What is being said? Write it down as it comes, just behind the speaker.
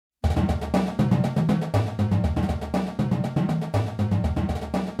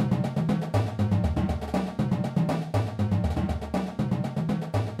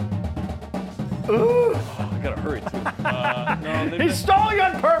Ooh. Oh, I gotta hurry too. No, he's stalling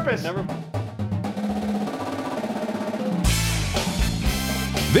on purpose.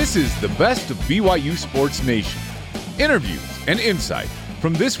 This is the best of BYU Sports Nation. Interviews and insight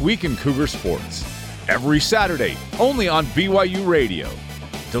from this week in Cougar sports. Every Saturday, only on BYU Radio.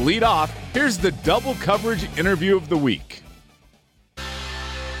 To lead off, here's the double coverage interview of the week.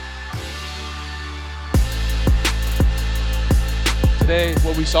 Today,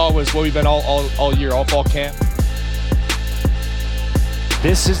 what we saw was what we've been all year, all fall camp.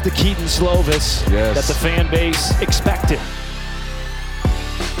 This is the Keaton Slovis that the fan base expected.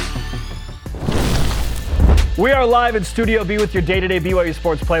 We are live in Studio B with your day-to-day BYU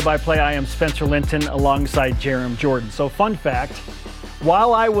Sports play-by-play. I am Spencer Linton alongside Jarom Jordan. So fun fact,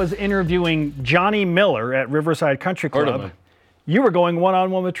 while I was interviewing Johnny Miller at Riverside Country Club, you were going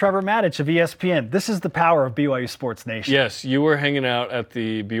one-on-one with Trevor Maddich of ESPN. This is the power of BYU Sports Nation. Yes, you were hanging out at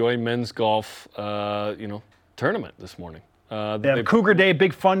the BYU men's golf, tournament this morning. They have Cougar Day,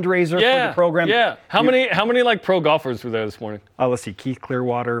 big fundraiser for the program. Yeah. How many like pro golfers were there this morning? Let's see. Keith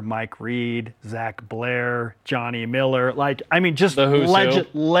Clearwater, Mike Reed, Zach Blair, Johnny Miller. Just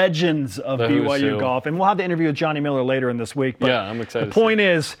legends of BYU golf. And we'll have the interview with Johnny Miller later in this week. But yeah, I'm excited. The point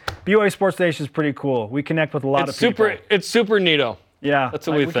is, BYU Sports Nation is pretty cool. We connect with a lot of people. It's super neato. Yeah, that's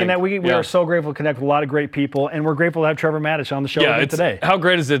what we think. We are so grateful to connect with a lot of great people, and we're grateful to have Trevor Maddich on the show today. How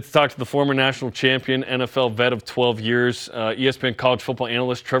great is it to talk to the former national champion, NFL vet of 12 years, ESPN college football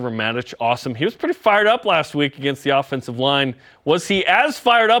analyst Trevor Maddich? Awesome. He was pretty fired up last week against the offensive line. Was he as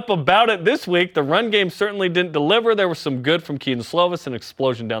fired up about it this week? The run game certainly didn't deliver. There was some good from Keaton Slovis, an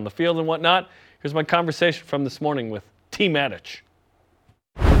explosion down the field and whatnot. Here's my conversation from this morning with T. Maddich.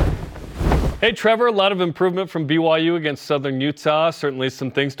 Hey, Trevor, a lot of improvement from BYU against Southern Utah. Certainly some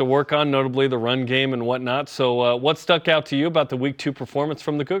things to work on, notably the run game and whatnot. So what stuck out to you about the Week 2 performance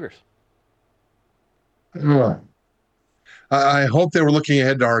from the Cougars? I hope they were looking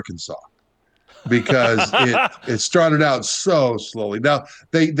ahead to Arkansas because it started out so slowly. Now,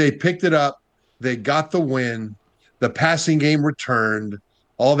 they picked it up. They got the win. The passing game returned.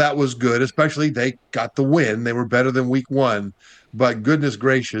 All that was good, especially they got the win. They were better than Week 1. But goodness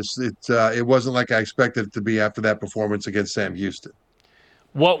gracious, it wasn't like I expected it to be after that performance against Sam Houston.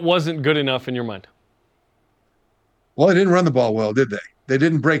 What wasn't good enough in your mind? Well, they didn't run the ball well, did they? They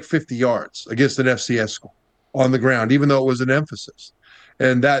didn't break 50 yards against an FCS school on the ground, even though it was an emphasis.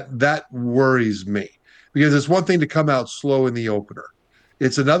 And that worries me because it's one thing to come out slow in the opener.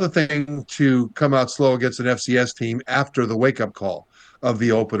 It's another thing to come out slow against an FCS team after the wake-up call of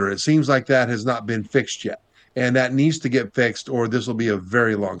the opener. It seems like that has not been fixed yet. And that needs to get fixed or this will be a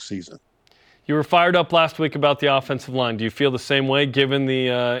very long season. You were fired up last week about the offensive line. Do you feel the same way given the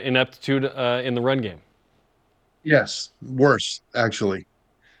ineptitude in the run game? Yes, worse, actually.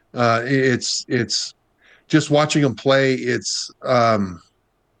 It's just watching them play. It's, I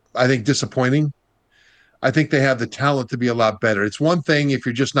think, disappointing. I think they have the talent to be a lot better. It's one thing if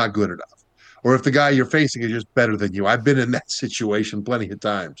you're just not good enough or if the guy you're facing is just better than you. I've been in that situation plenty of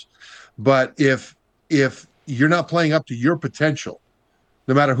times. But if you're not playing up to your potential,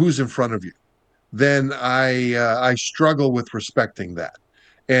 no matter who's in front of you, then I struggle with respecting that.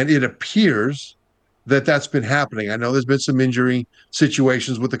 And it appears that that's been happening. I know there's been some injury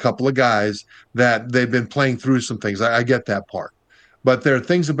situations with a couple of guys that they've been playing through some things. I get that part. But there are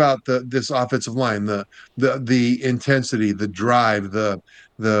things about this offensive line, the intensity, the drive,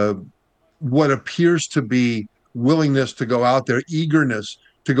 the what appears to be willingness to go out there, eagerness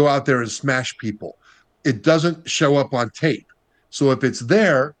to go out there and smash people. It doesn't show up on tape. So if it's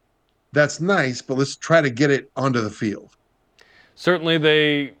there, that's nice, but let's try to get it onto the field. Certainly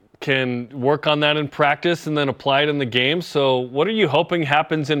they can work on that in practice and then apply it in the game. So what are you hoping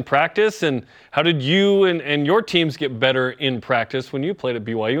happens in practice, and how did you and your teams get better in practice when you played at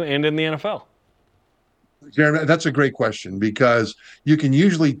BYU and in the NFL? Jarom, that's a great question because you can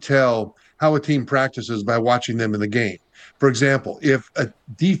usually tell how a team practices by watching them in the game. For example, if a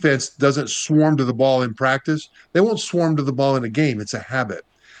defense doesn't swarm to the ball in practice, they won't swarm to the ball in a game. It's a habit.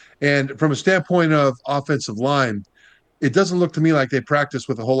 And from a standpoint of offensive line, it doesn't look to me like they practice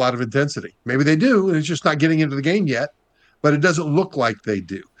with a whole lot of intensity. Maybe they do, and it's just not getting into the game yet, but it doesn't look like they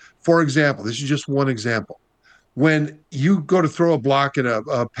do. For example, this is just one example. When you go to throw a block and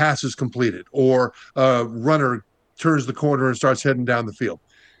a pass is completed or a runner turns the corner and starts heading down the field,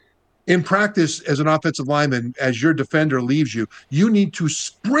 in practice, as an offensive lineman, as your defender leaves you, you need to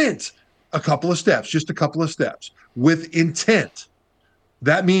sprint a couple of steps, just a couple of steps, with intent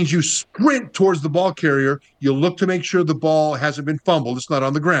That means you sprint towards the ball carrier. You look to make sure the ball hasn't been fumbled. It's not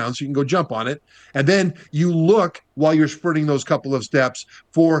on the ground, so you can go jump on it. And then you look while you're sprinting those couple of steps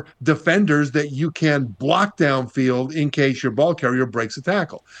for defenders that you can block downfield in case your ball carrier breaks a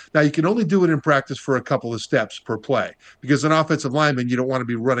tackle. Now, you can only do it in practice for a couple of steps per play because an offensive lineman, you don't want to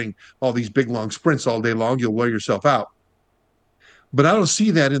be running all these big, long sprints all day long. You'll wear yourself out. But I don't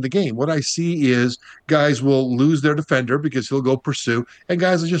see that in the game. What I see is guys will lose their defender because he'll go pursue, and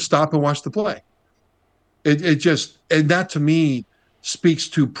guys will just stop and watch the play. And that to me speaks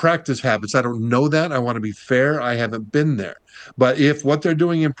to practice habits. I don't know that. I want to be fair. I haven't been there. But if what they're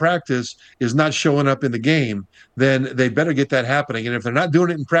doing in practice is not showing up in the game, then they better get that happening. And if they're not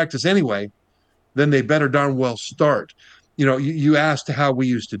doing it in practice anyway, then they better darn well start. You asked how we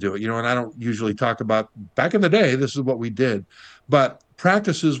used to do it, and I don't usually talk about back in the day, this is what we did. But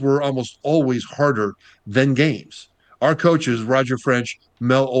practices were almost always harder than games. Our coaches, Roger French,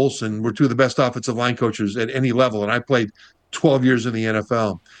 Mel Olson, were two of the best offensive line coaches at any level. And I played 12 years in the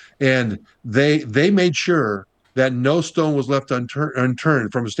NFL. And they made sure that no stone was left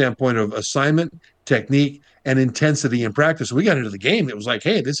unturned from a standpoint of assignment, technique, and intensity in practice. We got into the game. It was like,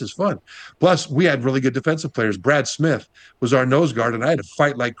 hey, this is fun. Plus, we had really good defensive players. Brad Smith was our nose guard, and I had to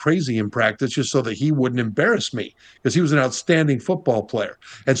fight like crazy in practice just so that he wouldn't embarrass me because he was an outstanding football player.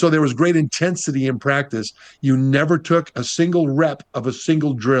 And so there was great intensity in practice. You never took a single rep of a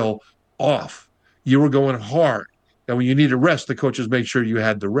single drill off. You were going hard. And when you needed rest, the coaches made sure you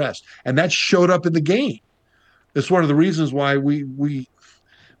had the rest. And that showed up in the game. It's one of the reasons why we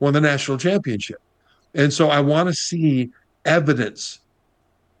won the national championship. And so I want to see evidence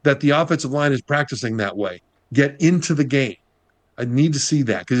that the offensive line is practicing that way. Get into the game. I need to see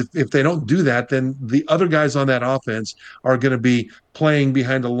that because if they don't do that, then the other guys on that offense are going to be playing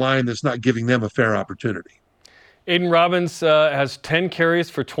behind a line that's not giving them a fair opportunity. Aidan Robbins has 10 carries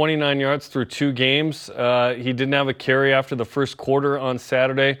for 29 yards through 2 games. He didn't have a carry after the first quarter on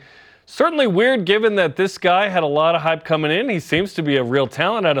Saturday. Certainly weird given that this guy had a lot of hype coming in. He seems to be a real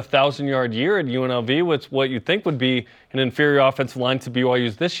talent at a 1,000-yard year at UNLV, with what you think would be an inferior offensive line to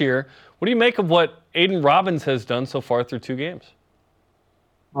BYU's this year. What do you make of what Aidan Robbins has done so far through 2 games?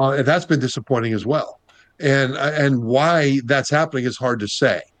 That's been disappointing as well. And why that's happening is hard to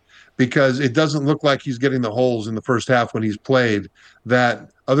say because it doesn't look like he's getting the holes in the first half when he's played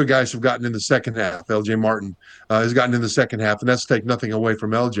that other guys have gotten in the second half. LJ Martin has gotten in the second half, and that's to take nothing away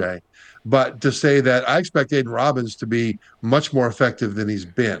from LJ. But to say that I expect Aidan Robbins to be much more effective than he's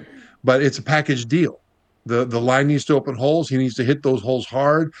been. But it's a package deal. The line needs to open holes. He needs to hit those holes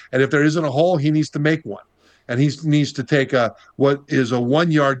hard. And if there isn't a hole, he needs to make one. And he needs to take what is a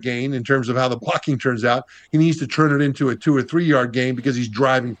 1-yard gain in terms of how the blocking turns out. He needs to turn it into a 2 or 3 yard gain because he's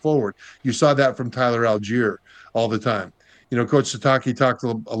driving forward. You saw that from Tyler Algier all the time. Coach Satake talked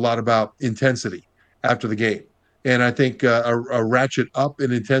a lot about intensity after the game. And I think a ratchet up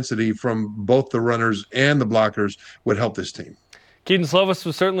in intensity from both the runners and the blockers would help this team. Keaton Slovis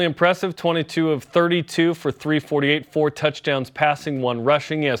was certainly impressive. 22 of 32 for 348, 4 touchdowns passing, 1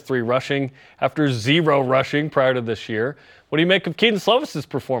 rushing. He has 3 rushing after 0 rushing prior to this year. What do you make of Keaton Slovis's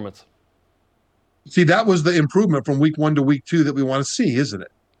performance? See, that was the improvement from week 1 to week 2 that we want to see, isn't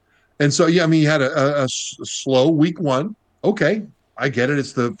it? And so, yeah, I mean, he had a slow week 1. Okay, I get it.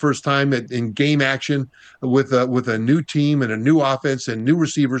 It's the first time in game action with a new team and a new offense and new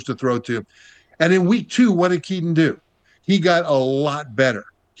receivers to throw to. And in week 2, what did Keaton do? He got a lot better.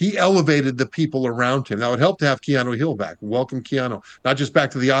 He elevated the people around him. Now, it helped to have Keanu Hill back. Welcome, Keanu. Not just back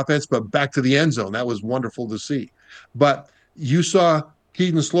to the offense, but back to the end zone. That was wonderful to see. But you saw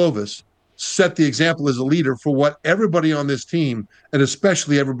Keaton Slovis set the example as a leader for what everybody on this team, and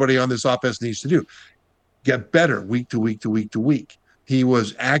especially everybody on this offense, needs to do. Get better week to week to week to week. He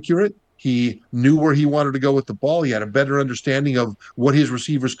was accurate. He knew where he wanted to go with the ball. He had a better understanding of what his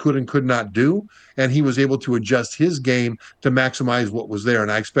receivers could and could not do, and he was able to adjust his game to maximize what was there.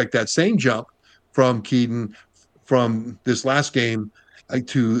 And I expect that same jump from Keaton from this last game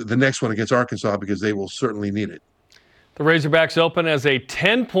to the next one against Arkansas because they will certainly need it. The Razorbacks open as a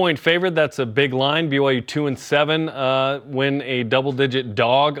 10-point favorite. That's a big line. BYU 2-7 win a double-digit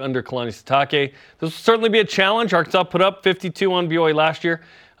dog under Kalani Sitake. This will certainly be a challenge. Arkansas put up 52 on BYU last year.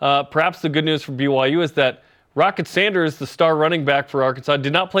 Perhaps the good news for BYU is that Rocket Sanders, the star running back for Arkansas,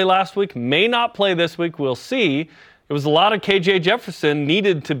 did not play last week, may not play this week. We'll see. It was a lot of KJ Jefferson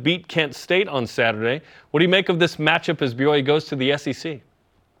needed to beat Kent State on Saturday. What do you make of this matchup as BYU goes to the SEC? I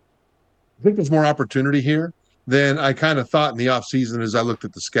think there's more opportunity here than I kind of thought in the offseason as I looked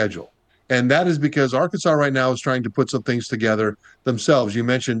at the schedule. And that is because Arkansas right now is trying to put some things together themselves. You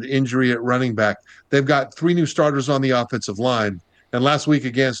mentioned injury at running back. They've got 3 new starters on the offensive line. And last week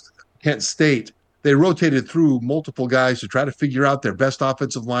against Kent State, they rotated through multiple guys to try to figure out their best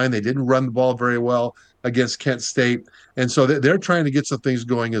offensive line. They didn't run the ball very well against Kent State. And so they're trying to get some things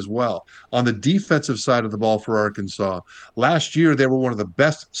going as well. On the defensive side of the ball for Arkansas, last year they were one of the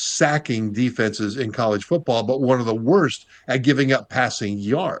best sacking defenses in college football, but one of the worst at giving up passing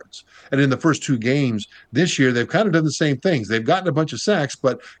yards. And in the first 2 games this year, they've kind of done the same things. They've gotten a bunch of sacks,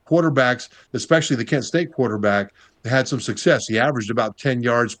 but quarterbacks, especially the Kent State quarterback, had some success. He averaged about 10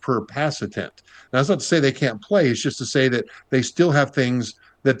 yards per pass attempt. Now, that's not to say they can't play. It's just to say that they still have things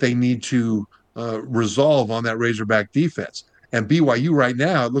that they need to resolve on that Razorback defense. And BYU right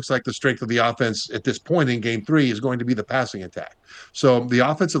now, it looks like the strength of the offense at this point in game 3 is going to be the passing attack. So the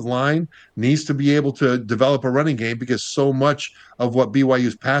offensive line needs to be able to develop a running game because so much of what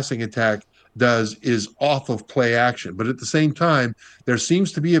BYU's passing attack does is off of play action. But at the same time, there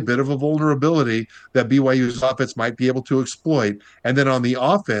seems to be a bit of a vulnerability that BYU's offense might be able to exploit. And then on the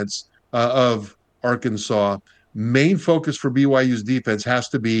offense of Arkansas, main focus for BYU's defense has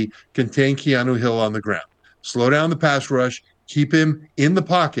to be contain Keanu Hill on the ground. Slow down the pass rush, keep him in the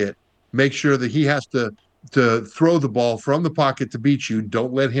pocket, make sure that he has to throw the ball from the pocket to beat you.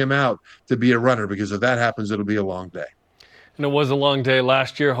 Don't let him out to be a runner, because if that happens, it'll be a long day. And it was a long day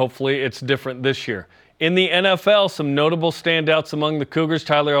last year. Hopefully it's different this year. In the NFL, some notable standouts among the Cougars.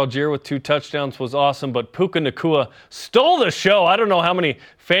 Tyler Algier with 2 touchdowns was awesome, but Puka Nacua stole the show. I don't know how many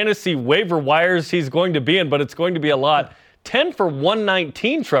fantasy waiver wires he's going to be in, but it's going to be a lot. 10 for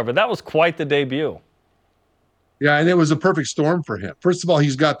 119, Trevor. That was quite the debut. Yeah, and it was a perfect storm for him. First of all,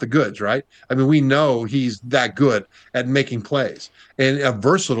 he's got the goods, right? I mean, we know he's that good at making plays and a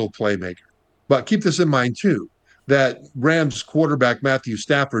versatile playmaker. But keep this in mind, too, that Rams quarterback Matthew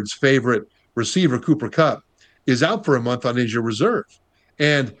Stafford's favorite receiver, Cooper Kupp, is out for a month on injured reserve.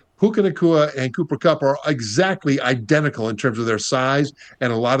 And Puka Nacua and Cooper Kupp are exactly identical in terms of their size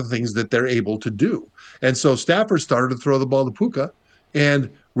and a lot of things that they're able to do. And so Stafford started to throw the ball to Puka and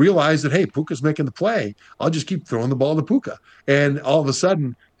realized that, hey, Puka's making the play. I'll just keep throwing the ball to Puka. And all of a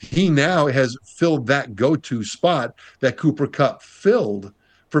sudden, he now has filled that go-to spot that Cooper Kupp filled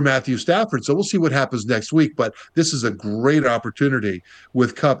for Matthew Stafford. So we'll see what happens next week. But this is a great opportunity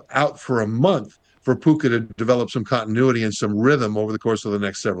with Kupp out for a month for Puka to develop some continuity and some rhythm over the course of the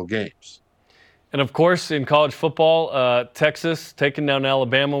next several games. And, of course, in college football, Texas taking down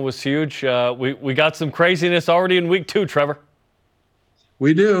Alabama was huge. We got some craziness already in week 2, Trevor.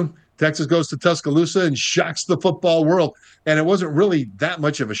 We do. Texas goes to Tuscaloosa and shocks the football world. And it wasn't really that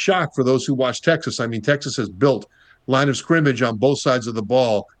much of a shock for those who watch Texas. I mean, Texas has built line of scrimmage on both sides of the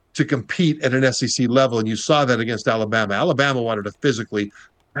ball to compete at an SEC level, and you saw that against Alabama. Alabama wanted to physically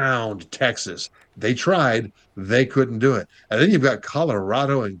pound Texas. They tried. They couldn't do it. And then you've got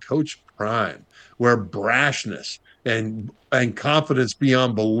Colorado and Coach Prime, where brashness and confidence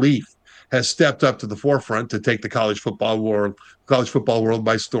beyond belief has stepped up to the forefront to take the college football world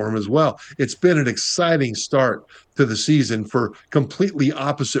by storm as well. It's been an exciting start to the season for completely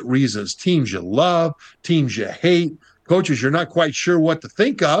opposite reasons. Teams you love, teams you hate, coaches you're not quite sure what to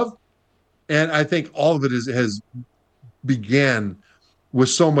think of. And I think all of it has began with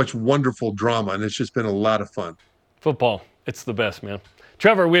so much wonderful drama, and it's just been a lot of fun. Football, it's the best, man.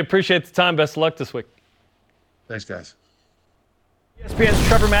 Trevor, we appreciate the time. Best of luck this week. Thanks, guys. ESPN's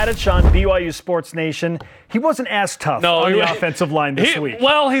Trevor Matich on BYU Sports Nation. He wasn't as tough on the offensive line this week.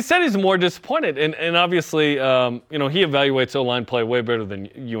 Well, he said he's more disappointed. And obviously, he evaluates O-line play way better than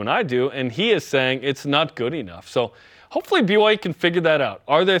you and I do. And he is saying it's not good enough. So hopefully BYU can figure that out.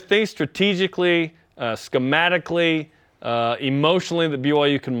 Are there things strategically, schematically, emotionally that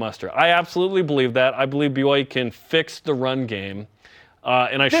BYU can muster? I absolutely believe that. I believe BYU can fix the run game.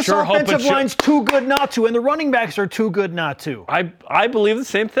 And I sure hope this offensive line's too good not to, and the running backs are too good not to. I believe the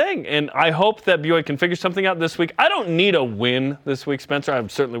same thing, and I hope that BYU can figure something out this week. I don't need a win this week, Spencer. I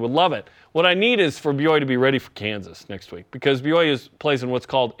certainly would love it. What I need is for BYU to be ready for Kansas next week, because BYU plays in what's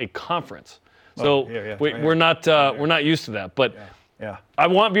called a conference. So we're not used to that. But I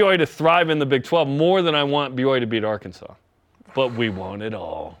want BYU to thrive in the Big 12 more than I want BYU to beat Arkansas. But we won it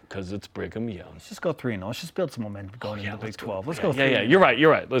all because it's Brigham Young. Let's just go 3-0. Let's just build some momentum going into the Big 12. Let's go 3-0. Yeah, you're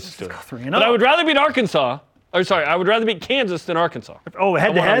right. Let's do it. Go 3-0. But I would rather beat Arkansas. I would rather beat Kansas than Arkansas. Oh,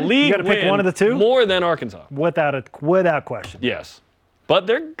 head-to-head? You got to pick one of the two? More than Arkansas. Without question. Yes. But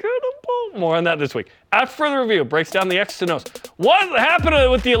they're good. More on that this week. After further review, breaks down the X's and O's. What happened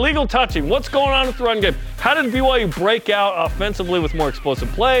with the illegal touching? What's going on with the run game? How did BYU break out offensively with more explosive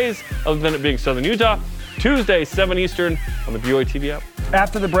plays, other than it being Southern Utah? Tuesday, 7 Eastern on the BYU TV app.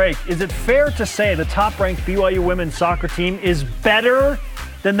 After the break, is it fair to say the top-ranked BYU women's soccer team is better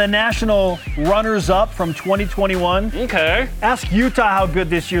than the national runners-up from 2021. Okay. Ask Utah how good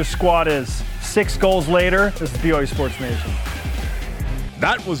this year's squad is. 6 goals later, this is BYU Sports Nation.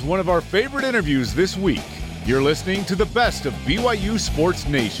 That was one of our favorite interviews this week. You're listening to the best of BYU Sports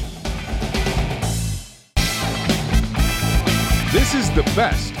Nation. This is the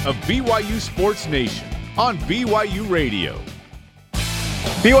best of BYU Sports Nation on BYU Radio.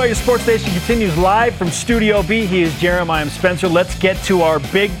 BYU Sports Nation continues live from Studio B. He is Jarom. I am Spencer. Let's get to our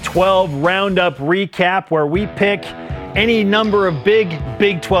Big 12 Roundup recap, where we pick any number of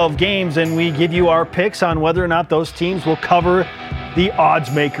Big 12 games, and we give you our picks on whether or not those teams will cover the odds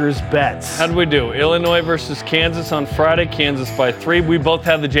makers' bets. How did we do? Illinois versus Kansas on Friday. Kansas by 3. We both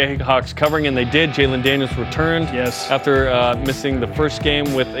had the Jayhawks covering, and they did. Jalen Daniels returned after missing the first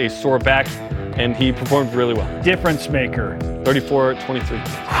game with a sore back, and he performed really well. Difference maker. 34-23.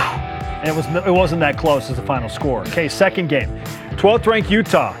 And it wasn't that close as the final score. Okay, second game. 12th ranked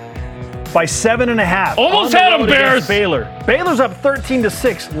Utah by 7.5. Almost had them, Bears. Baylor. Baylor's up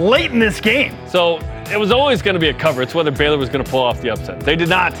 13-6 late in this game. So it was always going to be a cover. It's whether Baylor was going to pull off the upset. They did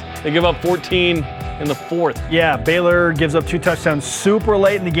not. They give up 14 in the fourth. Yeah, Baylor gives up 2 touchdowns super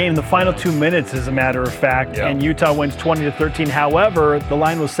late in the game, the final 2 minutes, as a matter of fact, and Utah wins 20-13. However, the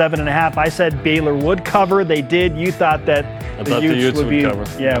line was 7.5. I said Baylor would cover. They did. You thought that the Utes would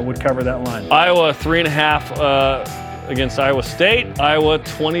cover. Yeah, would cover that line. Iowa 3.5 against Iowa State. Iowa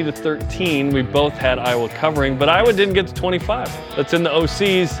 20-13. We both had Iowa covering, but Iowa didn't get to 25. That's in the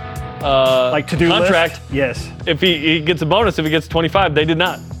OC's to-do contract. List? Yes. If he gets a bonus if he gets 25, they did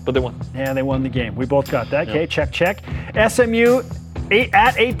not, but they won. Yeah, they won the game. We both got that. Okay, check. SMU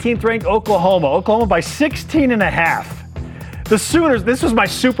at 18th ranked Oklahoma. Oklahoma by 16.5. The Sooners, this was my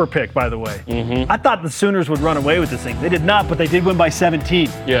super pick, by the way. Mm-hmm. I thought the Sooners would run away with this thing. They did not, but they did win by 17.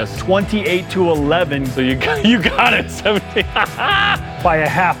 Yes. 28-11. So you got it, 17. By a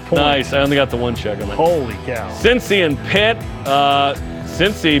half point. Nice. I only got the one check on that. Holy cow. Cincy and Pitt.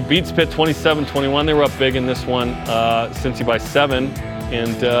 Cincy beats Pitt 27-21. They were up big in this one. Cincy by 7.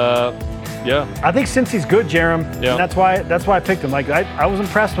 And I think Cincy's good, Jarom. Yeah. And that's why I picked them. I was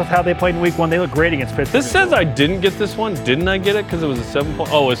impressed with how they played in week 1. They look great against Pitt. This says I didn't get this one. Didn't I get it because it was a 7 point?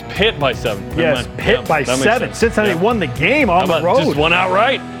 Oh, it was Pitt by 7. Yes, Pitt by 7. Cincinnati won the game on the road. Just won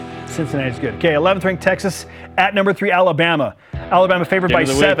outright. Cincinnati's good. Okay, 11th ranked Texas at number 3 Alabama. Alabama favored by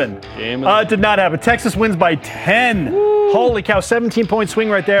 7. It did not happen. Texas wins by 10. Woo. Holy cow, 17-point swing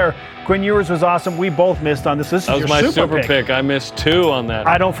right there. Quinn Ewers was awesome. We both missed on this. This was my super pick. I missed 2 on that.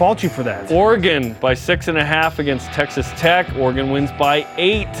 I don't fault you for that. Oregon by 6.5 against Texas Tech. Oregon wins by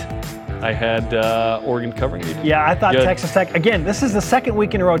 8. I had Oregon covering. Yeah, I thought Texas Tech. Again, this is the second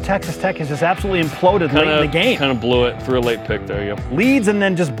week in a row Texas Tech has just absolutely imploded late in the game. Kind of blew it through a late pick there. Yep. Leads and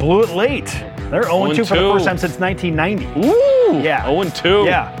then just blew it late. They're 0-2 for the first time since 1990. Ooh. Yeah. 0-2.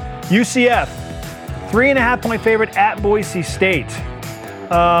 Yeah. UCF, 3.5-point favorite at Boise State.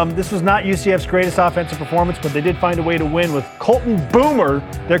 This was not UCF's greatest offensive performance, but they did find a way to win with Colton Boomer,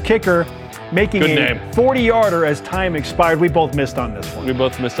 their kicker, making a 40-yarder as time expired. We both missed on this one. We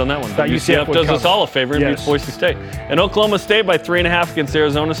both missed on that one. But UCF does us all a favor and beats Boise State. And Oklahoma State by 3.5 against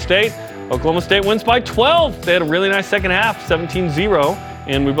Arizona State. Oklahoma State wins by 12. They had a really nice second half, 17-0,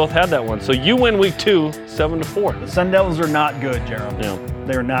 and we both had that one. So you win week 2, 7-4. The Sun Devils are not good, Jarom. Yeah.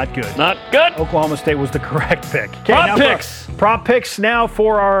 They're not good. Not good. Oklahoma State was the correct pick. Prop picks. Prop picks now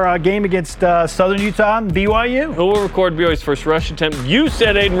for our game against Southern Utah and BYU. Who will record BYU's first rush attempt? You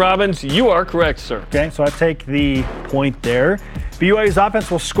said Aiden Robbins. You are correct, sir. Okay, so I take the point there. BYU's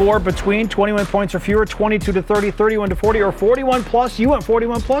offense will score between 21 points or fewer, 22-30, 31-40, or 41 plus. You went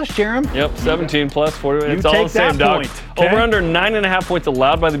 41 plus, Jarom. Yep, 17 plus, 41. It's all the same, dog. Okay. Over under 9.5 points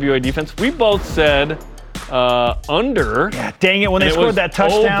allowed by the BYU defense. We both said under. Yeah, dang it. When they scored that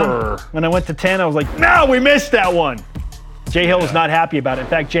touchdown, when I went to 10, I was like, no, we missed that one. Jay Hill was not happy about it. In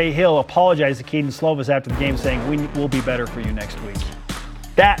fact, Jay Hill apologized to Keaton Slovis after the game, saying, we will be better for you next week.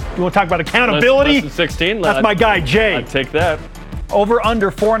 You want to talk about accountability? Less than 16. That's my guy, Jay. I'd take that. Over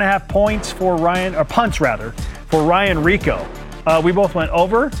under 4.5 points for punts for Ryan Rico. We both went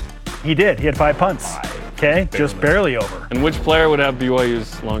over. He did. He had 5 punts. Okay, just barely over. And which player would have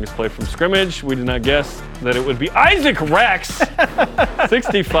BYU's longest play from scrimmage? We did not guess that it would be Isaac Rex.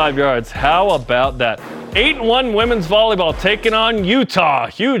 65 yards. How about that? 8-1 women's volleyball taking on Utah.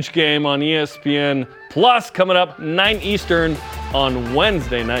 Huge game on ESPN Plus coming up 9 Eastern on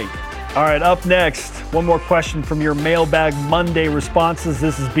Wednesday night. All right, up next, one more question from your Mailbag Monday responses.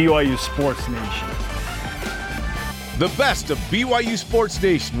 This is BYU Sports Nation. The best of BYU Sports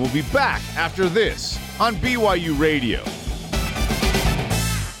Nation will be back after this on BYU Radio.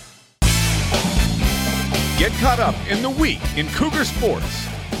 Get caught up in the week in Cougar sports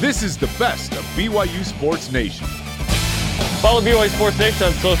This is the best of BYU Sports Nation. Follow BYU Sports Nation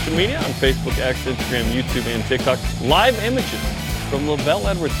on social media, on Facebook, X, Instagram, YouTube, and TikTok. Live images from LaVell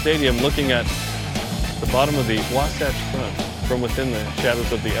Edwards Stadium looking at the bottom of the Wasatch Front from within the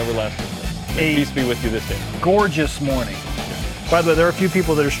shadows of the everlasting mist. May peace be with you this day. Gorgeous morning. By the way, there are a few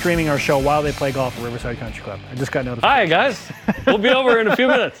people that are streaming our show while they play golf at Riverside Country Club. I just got notified. Hi, guys. We'll be over in a few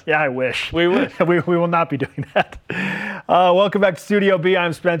minutes. Yeah, I wish. We wish. we will not be doing that. Welcome back to Studio B.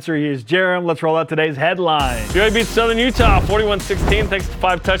 I'm Spencer. He is Jarom. Let's roll out today's headlines. BYU beats Southern Utah 41-16 thanks to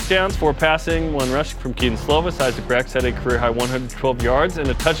 5 touchdowns, 4 passing, 1 rushing from Keaton Slovis. Isaac Rex had a career-high 112 yards and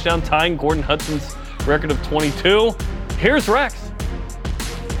a touchdown tying Gordon Hudson's record of 22. Here's Rex.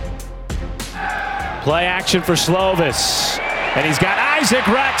 Play action for Slovis. And he's got Isaac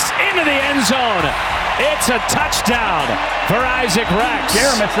Rex into the end zone. It's a touchdown for Isaac Rex.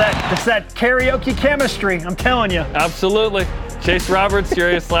 Jarom, it's that karaoke chemistry. I'm telling you. Absolutely. Chase Roberts,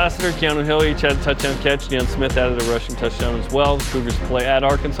 Darius Lassiter, Keanu Hill each had a touchdown catch. Deion Smith added a rushing touchdown as well. The Cougars play at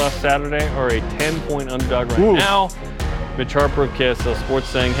Arkansas Saturday, are a 10-point underdog right now. Mitch Harper of KSL Sports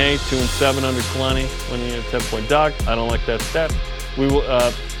saying, hey, 2-7 under Kalani, winning a 10-point dog. I don't like that stat.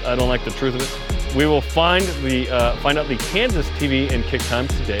 I don't like the truth of it. We will find out the Kansas TV and kick times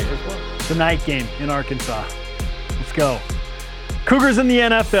today as well. The night game in Arkansas. Let's go. Cougars in the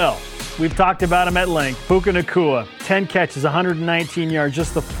NFL. We've talked about him at length. Puka Nacua, 10 catches, 119 yards,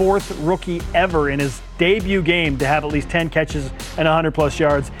 just the 4th rookie ever in his debut game to have at least 10 catches and 100-plus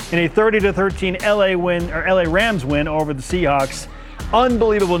yards in a 30-13 LA Rams win over the Seahawks.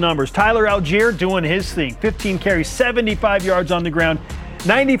 Unbelievable numbers. Tyler Algier doing his thing. 15 carries, 75 yards on the ground.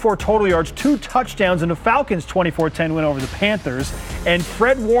 94 total yards, 2 touchdowns in the Falcons' 24-10 win over the Panthers. And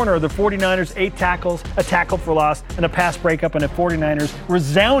Fred Warner of the 49ers, 8 tackles, a tackle for loss, and a pass breakup in a 49ers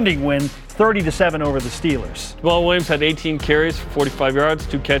resounding win, 30-7 over the Steelers. Jamal Williams had 18 carries for 45 yards,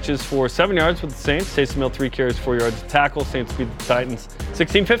 2 catches for 7 yards with the Saints. Taysom Hill, 3 carries, 4 yards, a tackle. Saints beat the Titans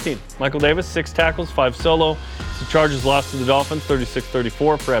 16-15. Michael Davis, 6 tackles, 5 solo. The Chargers lost to the Dolphins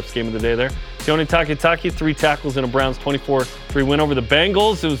 36-34, perhaps game of the day there. Sione Takitaki, 3 tackles in a Browns 24-3 win over the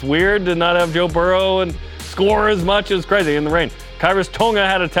Bengals. It was weird to not have Joe Burrow and score as much. It was crazy in the rain. Kyrus Tonga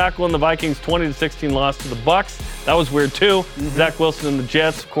had a tackle in the Vikings 20-16 loss to the Bucs. That was weird too. Zach Wilson and the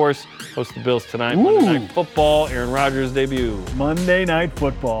Jets, of course, host the Bills tonight. Monday Night Football, Aaron Rodgers' debut. Monday Night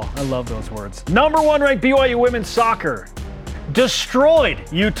Football. I love those words. Number 1 ranked BYU women's soccer destroyed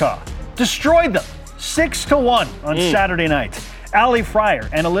Utah. Destroyed them 6-1 on Saturday night. Allie Fryer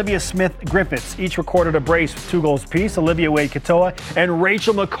and Olivia Smith-Griffiths each recorded a brace with 2 goals apiece. Olivia Wade-Katoa and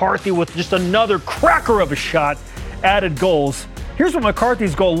Rachel McCarthy with just another cracker of a shot added goals. Here's what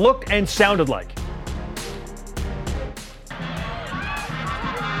McCarthy's goal looked and sounded like.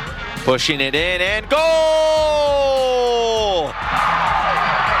 Pushing it in and goal!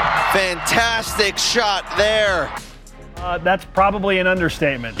 Fantastic shot there. That's probably an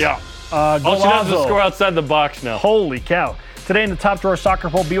understatement. Yeah. All she does is score outside the box now. Holy cow. Today in the top drawer soccer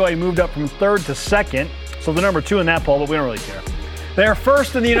poll, BYU moved up from 3rd to 2nd, so they're number 2 in that poll, but we don't really care. They are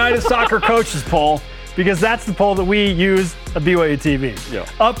 1st in the United Soccer Coaches poll because that's the poll that we use at BYU TV. Yeah.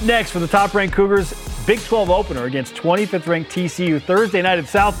 Up next for the top-ranked Cougars, Big 12 opener against 25th-ranked TCU Thursday night at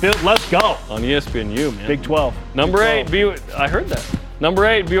Southfield. Let's go. On ESPNU, man. Big 12. Number 8, I heard that. Number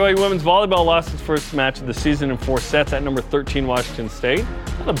 8, BYU women's volleyball lost its first match of the season in 4 sets at number 13, Washington State.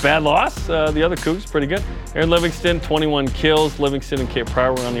 Not a bad loss. The other Cougs pretty good. Aaron Livingston, 21 kills. Livingston and Kate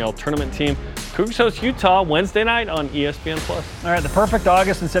Pryor were on the all-tournament team. Cougars host Utah Wednesday night on ESPN+. All right, the perfect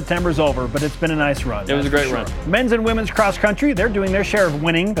August and September is over, but it's been a nice run. It was a great run. Men's and women's cross country, they're doing their share of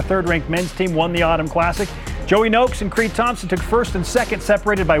winning. The 3rd-ranked men's team won the Autumn Classic. Joey Noakes and Creed Thompson took 1st and 2nd,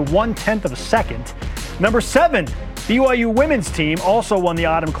 separated by 1/10 of a second. Number 7, BYU women's team also won the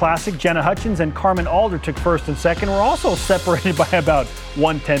Autumn Classic. Jenna Hutchins and Carmen Alder took 1st and 2nd, were also separated by about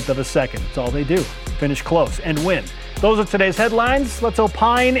 1/10 of a second. That's all they do. Finish close and win. Those are today's headlines. Let's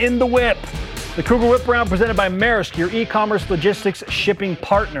opine in the whip. The Cougar Whip Round presented by Maersk, your e-commerce logistics shipping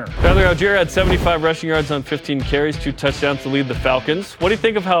partner. Tyler Algier had 75 rushing yards on 15 carries, 2 touchdowns to lead the Falcons. What do you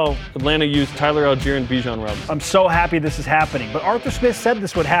think of how Atlanta used Tyler Algier and Bijan Robinson? I'm so happy this is happening. But Arthur Smith said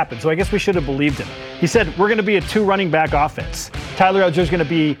this would happen, so I guess we should have believed him. He said, we're going to be a 2 running back offense. Tyler Algier is going to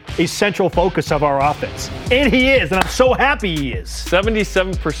be a central focus of our offense. And he is, and I'm so happy he is.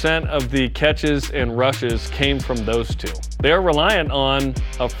 77% of the catches and rushes came from those 2. They are reliant on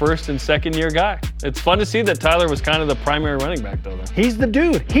a 1st and 2nd year guy. guy. It's fun to see that Tyler was kind of the primary running back, though. He's the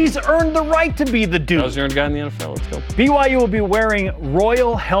dude. He's earned the right to be the dude. That was the earned guy in the NFL. Let's go. BYU will be wearing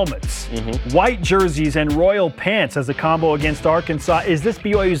royal helmets, white jerseys, and royal pants as a combo against Arkansas. Is this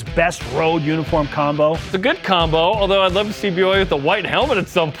BYU's best road uniform combo? It's a good combo, although I'd love to see BYU with a white helmet at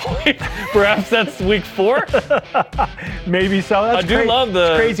some point. Perhaps that's week 4. Maybe so. That's love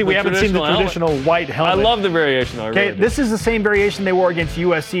the. It's crazy. The we haven't seen the traditional helmet. white helmet. I love the variation, though. Okay, this is the same variation they wore against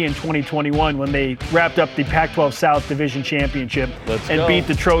USC in 2021 when they wrapped up the Pac-12 South Division Championship and beat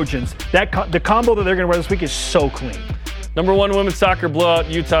the Trojans. The combo that they're going to wear this week is so clean. Number 1 women's soccer blowout,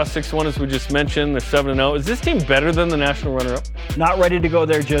 Utah 6-1, as we just mentioned. They're 7-0. Is this team better than the national runner-up? Not ready to go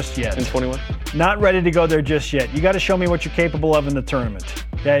there just yet. In 21? Not ready to go there just yet. You got to show me what you're capable of in the tournament.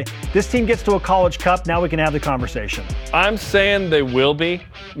 Okay? This team gets to a college cup, now we can have the conversation. I'm saying they will be,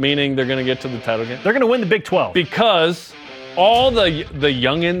 meaning they're going to get to the title game. They're going to win the Big 12. Because all the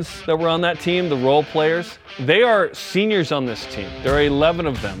youngins that were on that team, the role players, they are seniors on this team. There are 11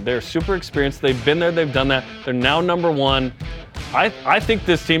 of them. They're super experienced. They've been there. They've done that. They're now number 1. I think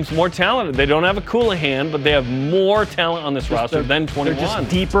this team's more talented. They don't have a Coulihan, but they have more talent on this roster than 21. They're just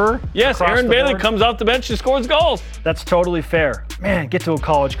deeper. Yes, Aaron Bailey comes off the bench and scores goals. That's totally fair. Man, get to a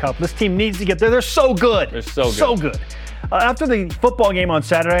college cup. This team needs to get there. They're so good. They're so good. So good. After the football game on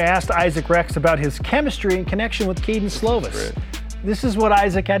Saturday, I asked Isaac Rex about his chemistry and connection with Keaton Slovis. This is what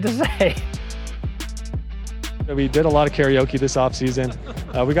Isaac had to say. We did a lot of karaoke this offseason.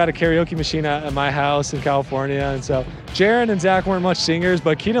 We got a karaoke machine at my house in California, and so Jaron and Zach weren't much singers,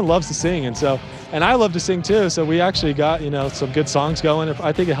 but Keaton loves to sing, and I love to sing too. So we actually got some good songs going.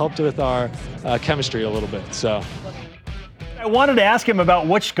 I think it helped with our chemistry a little bit. So. I wanted to ask him about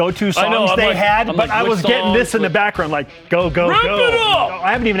which go-to songs they had, but I was getting this in the background, like, go, go, Rip go. it up!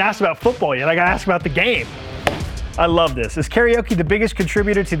 I haven't even asked about football yet. I got to ask about the game. I love this. Is karaoke the biggest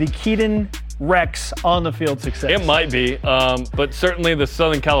contributor to the Keaton Rex on-the-field success? It might be, but certainly the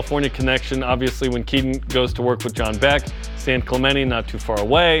Southern California connection, obviously when Keaton goes to work with John Beck, San Clemente not too far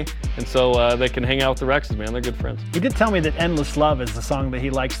away, and so they can hang out with the Rexes, man. They're good friends. He did tell me that Endless Love is the song that he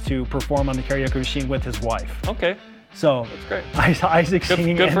likes to perform on the karaoke machine with his wife. Okay. So that's great. Isaac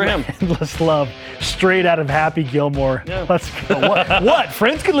singing good for him. Endless Love straight out of Happy Gilmore. Yeah. Let's go. What?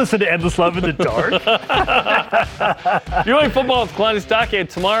 Friends can listen to Endless Love in the dark? BYU football with Kalani Stockade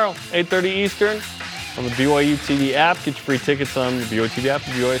tomorrow, 8:30 Eastern on the BYU TV app. Get your free tickets on the BYU TV app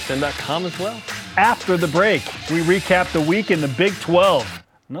and BYUSN.com as well. After the break, we recap the week in the Big 12.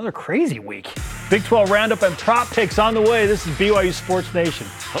 Another crazy week. Big 12 roundup and prop picks on the way. This is BYU Sports Nation.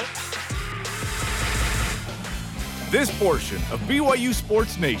 This portion of BYU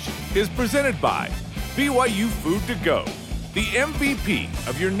Sports Nation is presented by BYU Food to Go, the MVP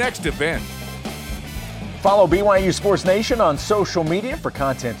of your next event. Follow BYU Sports Nation on social media for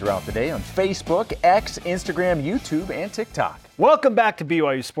content throughout the day on Facebook, X, Instagram, YouTube, and TikTok. Welcome back to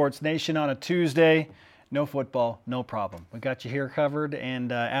BYU Sports Nation on a Tuesday. No football, no problem. We got you here covered,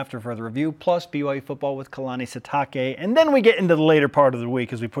 and after further review, plus BYU football with Kalani Sitake, and then we get into the later part of the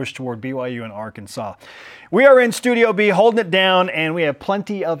week as we push toward BYU and Arkansas. We are in Studio B, holding it down, and we have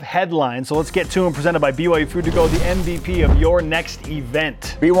plenty of headlines, so let's get to them. Presented by BYU Food to Go, the MVP of your next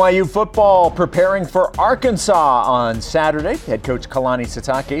event. BYU football preparing for Arkansas on Saturday. Head coach Kalani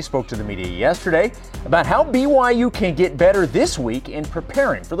Sitake spoke to the media yesterday about how BYU can get better this week in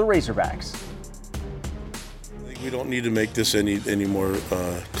preparing for the Razorbacks. We don't need to make this any more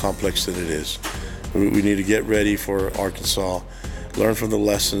complex than it is. We need to get ready for Arkansas, learn from the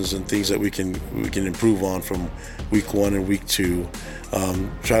lessons and things that we can improve on from week 1 and week 2.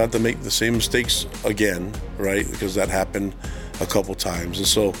 Try not to make the same mistakes again, right? Because that happened a couple times, and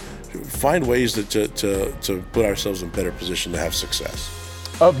so find ways to put ourselves in better position to have success.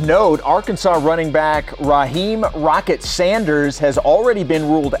 Of note, Arkansas running back Raheem Rocket Sanders has already been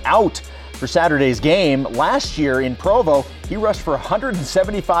ruled out for Saturday's game. Last year in Provo, he rushed for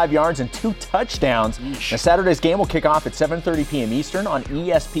 175 yards and 2 touchdowns. Now, Saturday's game will kick off at 7:30 p.m. Eastern on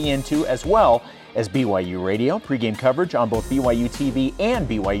ESPN2 as well as BYU Radio. Pre-game coverage on both BYU TV and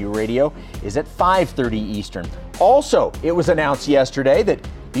BYU Radio is at 5:30 Eastern. Also, it was announced yesterday that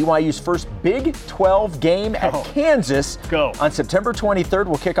BYU's first Big 12 game at Kansas on September 23rd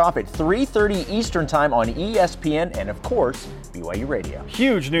will kick off at 3:30 Eastern time on ESPN and, of course, BYU Radio.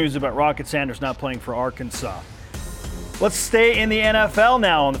 Huge news about Rocket Sanders not playing for Arkansas. Let's stay in the NFL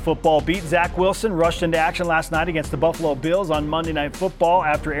now on the football beat. Zach Wilson rushed into action last night against the Buffalo Bills on Monday Night Football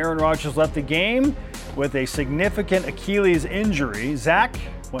after Aaron Rodgers left the game with a significant Achilles injury. Zach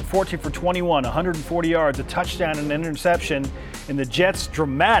went 14 for 21, 140 yards, a touchdown and an interception in the Jets'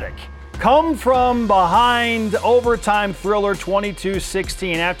 dramatic come from behind overtime thriller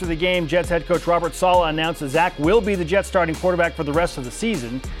 22-16. After the game, Jets head coach Robert Saleh announced that Zach will be the Jets starting quarterback for the rest of the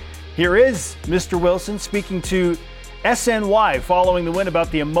season. Here is Mr. Wilson speaking to SNY following the win about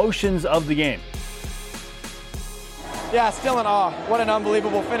the emotions of the game. Yeah, still in awe. What an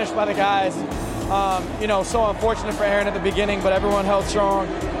unbelievable finish by the guys. So unfortunate for Aaron at the beginning, but everyone held strong,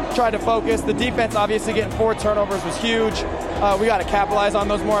 tried to focus. The defense obviously getting 4 turnovers was huge. We got to capitalize on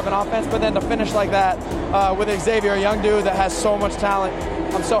those more of an offense, but then to finish like that with Xavier, a young dude that has so much talent,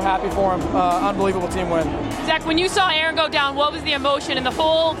 I'm so happy for him. Unbelievable team win. Zach, when you saw Aaron go down, what was the emotion? And the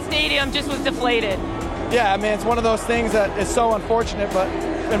whole stadium just was deflated. Yeah, I mean, it's one of those things that is so unfortunate, but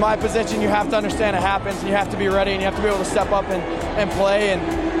in my position, you have to understand it happens, and you have to be ready, and you have to be able to step up and play.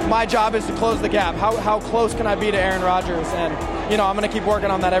 And my job is to close the gap. How close can I be to Aaron Rodgers? And, I'm going to keep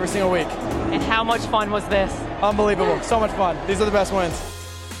working on that every single week. And how much fun was this? Unbelievable. So much fun. These are the best wins.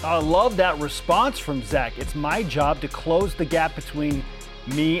 I love that response from Zach. It's my job to close the gap between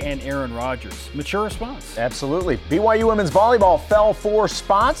me and Aaron Rodgers. Mature response. Absolutely. BYU women's volleyball fell 4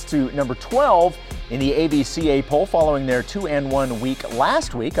 spots to number 12 in the AVCA poll following their 2-1 week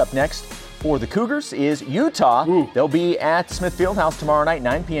last week. Up next for the Cougars is Utah. They'll be at Smith Fieldhouse tomorrow night,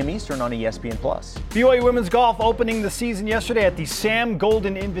 9 p.m. Eastern on ESPN+. BYU women's golf opening the season yesterday at the Sam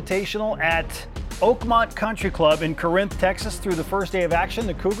Golden Invitational at Oakmont Country Club in Corinth, Texas. Through the first day of action,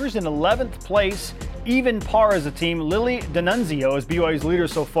 the Cougars in 11th place, even par as a team. Lily D'Annunzio is BYU's leader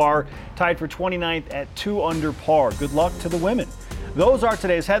so far, tied for 29th at 2 under par. Good luck to the women. Those are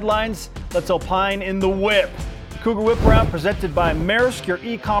today's headlines. Let's opine in the whip. Cougar Whip Round presented by Maersk, your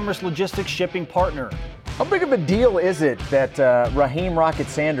e-commerce logistics shipping partner. How big of a deal is it that Raheem Rocket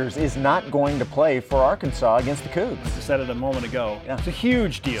Sanders is not going to play for Arkansas against the Cougs? I said it a moment ago. Yeah. It's a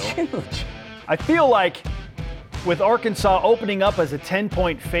huge deal. Huge. I feel like with Arkansas opening up as a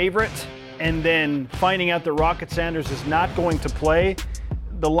 10-point favorite and then finding out that Rocket Sanders is not going to play,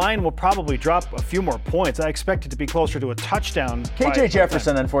 the line will probably drop a few more points. I expect it to be closer to a touchdown. KJ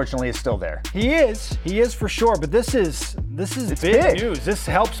Jefferson, unfortunately, is still there. He is for sure. But this is big news. This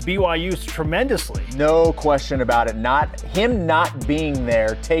helps BYU tremendously. No question about it. Him not being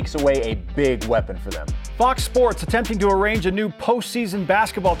there takes away a big weapon for them. Fox Sports attempting to arrange a new postseason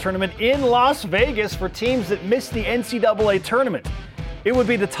basketball tournament in Las Vegas for teams that missed the NCAA tournament. It would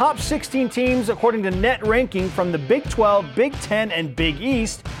be the top 16 teams according to net ranking from the Big 12, Big 10, and Big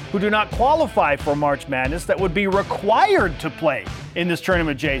East who do not qualify for March Madness that would be required to play in this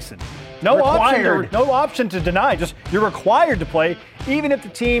tournament, Jason. No option to deny. Just you're required to play even if the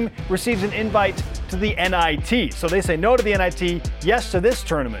team receives an invite to the NIT. So they say no to the NIT, yes to this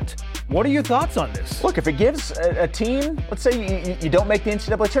tournament. What are your thoughts on this? Look, if it gives a team, let's say you don't make the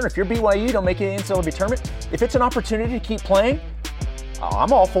NCAA tournament. If you're BYU, you don't make the NCAA tournament. If it's an opportunity to keep playing,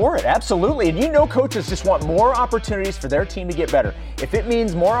 I'm all for it, absolutely. And coaches just want more opportunities for their team to get better. If it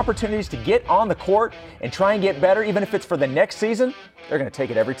means more opportunities to get on the court and try and get better, even if it's for the next season, they're going to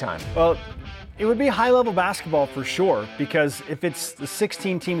take it every time. Well, it would be high-level basketball for sure, because if it's the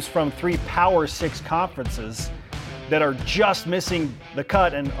 16 teams from 3 Power 6 conferences that are just missing the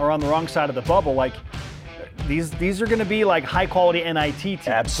cut and are on the wrong side of the bubble, like these are going to be like high-quality NIT teams.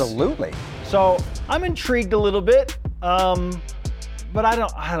 Absolutely. So I'm intrigued a little bit. But I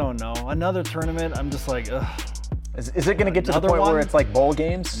don't know. Another tournament, I'm just like, ugh. Is it going to get to the point where it's like bowl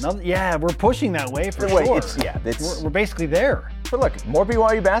games? Yeah, we're pushing that way for sure. We're basically there. But look, more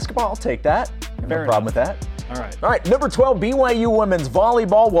BYU basketball, I'll take that. No problem with that. All right, number 12, BYU women's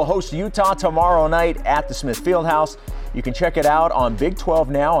volleyball will host Utah tomorrow night at the Smith Fieldhouse. You can check it out on Big 12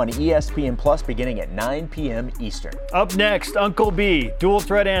 now on ESPN Plus beginning at 9 p.m. Eastern. Up next, Uncle B, dual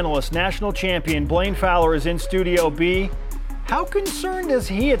threat analyst, national champion Blaine Fowler is in Studio B. How concerned is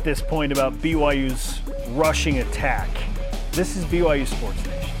he at this point about BYU's rushing attack? This is BYU Sports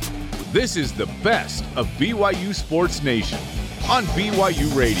Nation. This is the best of BYU Sports Nation on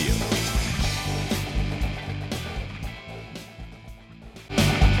BYU Radio.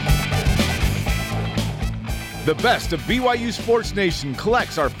 The best of BYU Sports Nation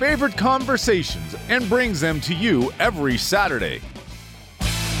collects our favorite conversations and brings them to you every Saturday.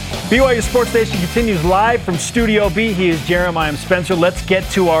 BYU Sports Nation continues live from Studio B. He is Jarom, I am Spencer. Let's get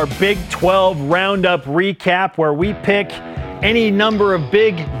to our Big 12 Roundup recap where we pick any number of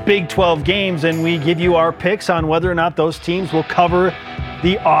big Big 12 games and we give you our picks on whether or not those teams will cover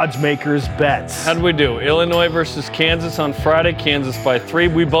the odds makers' bets. How did we do? Illinois versus Kansas on Friday. Kansas by 3.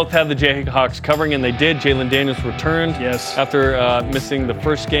 We both had the Jayhawks covering, and they did. Jalen Daniels returned after missing the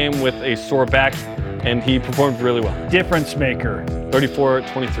first game with a sore back, and he performed really well. Difference maker.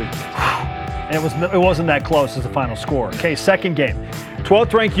 34-23. And it wasn't that close as the final score. Okay, second game.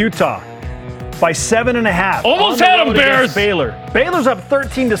 12th ranked Utah by 7.5. Almost had them, Bears. Baylor. Baylor's up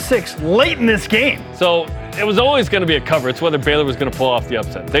 13-6 late in this game. So it was always going to be a cover. It's whether Baylor was going to pull off the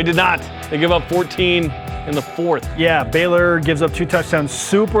upset. They did not. They give up 14 in the fourth. Yeah, Baylor gives up 2 touchdowns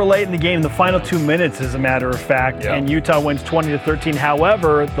super late in the game, the final 2 minutes, as a matter of fact, and Utah wins 20-13.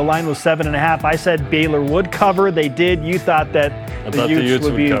 However, the line was 7.5. I said Baylor would cover. They did. You thought that the Utes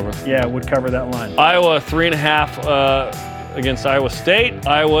would cover. Yeah, would cover that line. Iowa 3.5 against Iowa State.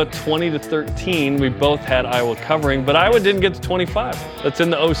 Iowa 20-13. We both had Iowa covering, but Iowa didn't get to 25. That's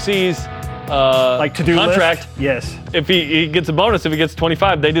in the OC's to-do contract. List? Yes. If he gets a bonus if he gets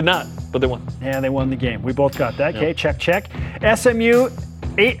 25, they did not, but they won. Yeah, they won the game. We both got that. Okay, check. SMU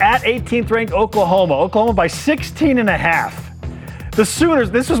at 18th ranked Oklahoma. Oklahoma by 16.5. The Sooners,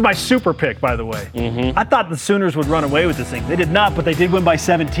 this was my super pick, by the way. Mm-hmm. I thought the Sooners would run away with this thing. They did not, but they did win by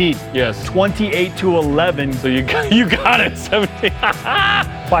 17. Yes. 28-11. So you got it, 17.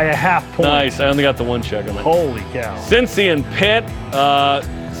 By a half point. Nice. I only got the one check on that. Holy cow. Cincy and Pitt.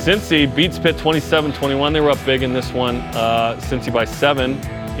 Cincy beats Pitt 27-21. They were up big in this one. Cincy by 7.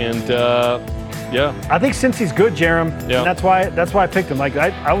 And I think Cincy's good, Jarom. Yeah. And that's why I picked them.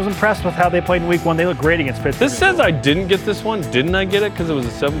 I was impressed with how they played in week 1. They look great against Pitt. This says I didn't get this one. Didn't I get it because it was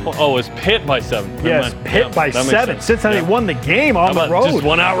a 7 point? Oh, it was Pitt by 7. Yes, Pitt by 7. Cincinnati won the game on the road. Just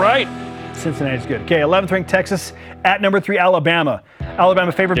won outright. Cincinnati's good. Okay, 11th ranked Texas at number 3 Alabama.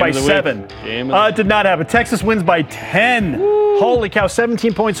 Alabama favored by 7. Did not happen. Texas wins by 10. Woo. Holy cow,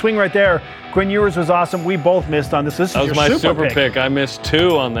 17-point swing right there. Quinn Ewers was awesome. We both missed on this. That was my super pick. I missed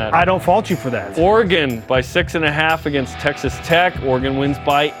 2 on that. I don't fault you for that. Oregon by 6.5 against Texas Tech. Oregon wins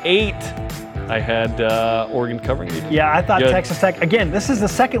by 8. I had Oregon covering. Yeah, I thought Texas Tech. Again, this is the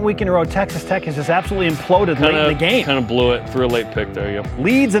second week in a row Texas Tech has just absolutely imploded late in the game. Kind of blew it through a late pick there. Yep.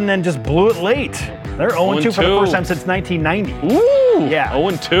 Leads and then just blew it late. They're 0-2 for the first time since 1990. Ooh. Yeah.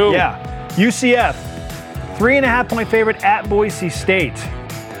 0-2. Yeah. UCF, 3.5-point favorite at Boise State.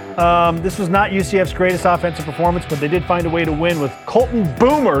 This was not UCF's greatest offensive performance, but they did find a way to win with Colton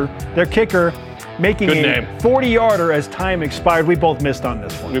Boomer, their kicker, making a 40-yarder as time expired. We both missed on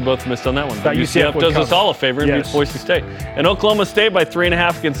this one. We both missed on that one. But UCF does us all a favor and beats Boise State. And Oklahoma State by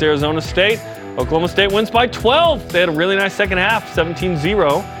 3.5 against Arizona State. Oklahoma State wins by 12. They had a really nice second half,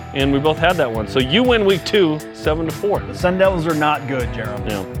 17-0, and we both had that one. So you win week 2, 7-4. The Sun Devils are not good, Jarom.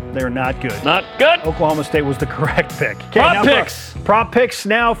 Yeah. They're not good. Not good. Oklahoma State was the correct pick. Prop picks. Prop picks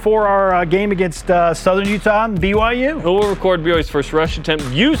now for our game against Southern Utah and BYU. Who will record BYU's first rush attempt?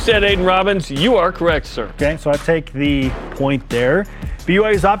 You said Aiden Robbins. You are correct, sir. Okay, so I take the point there.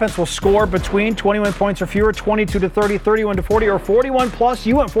 BYU's offense will score between 21 points or fewer, 22-30, 31-40, or 41 plus.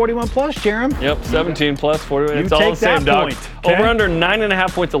 You went 41 plus, Jarom. Yep, 17 plus, 41. It's all the same, dog. Okay. Over under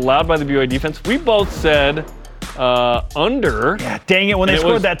 9.5 points allowed by the BYU defense. We both said under. Yeah, dang it. When they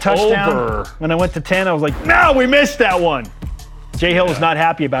scored that touchdown, when I went to 10, I was like, no, we missed that one. Jay Hill was not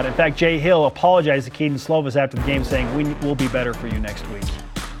happy about it. In fact, Jay Hill apologized to Keaton Slovis after the game, saying, we'll be better for you next week.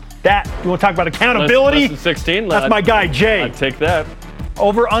 You want to talk about accountability? Less than 16. That's my guy, Jay. I'd take that.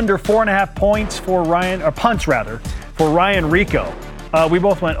 Over under 4.5 points for punts for Ryan Rico. We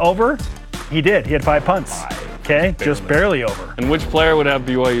both went over. He did. He had 5 punts. Okay, just barely over. And which player would have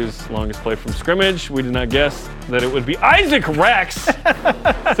BYU's longest play from scrimmage? We did not guess that it would be Isaac Rex.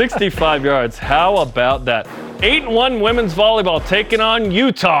 65 yards. How about that? 8-1 women's volleyball taking on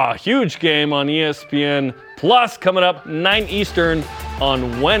Utah. Huge game on ESPN Plus coming up 9 Eastern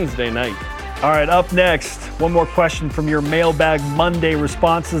on Wednesday night. All right, up next, one more question from your Mailbag Monday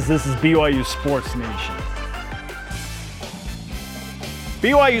responses. This is BYU Sports Nation.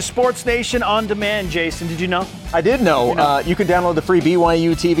 BYU Sports Nation on demand, Jason. Did you know? I did know. You can download the free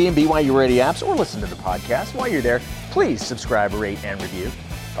BYU TV and BYU Radio apps or listen to the podcast. While you're there, please subscribe, rate, and review.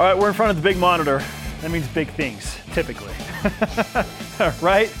 All right, we're in front of the big monitor. That means big things, typically.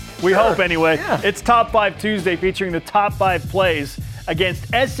 Right? We hope, anyway. Yeah. It's Top 5 Tuesday featuring the top 5 plays against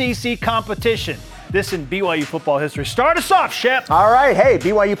SEC competition. This in BYU football history. Start us off, Shep. All right. Hey,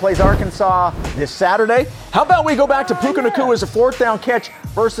 BYU plays Arkansas this Saturday. How about we go back to Puka Nakua's 4th down catch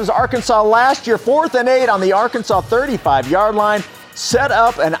versus Arkansas last year. 4th and 8 on the Arkansas 35-yard line. Set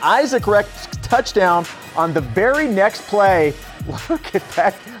up an Isaac Rex touchdown on the very next play. Look at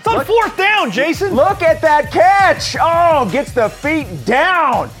that. It's on 4th down, Jason. Look at that catch. Oh, gets the feet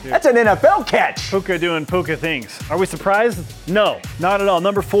down. Dude. That's an NFL catch. Puka doing Puka things. Are we surprised? No, not at all.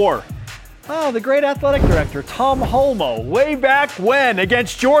 Number 4. Oh, the great athletic director, Tom Holmoe, way back when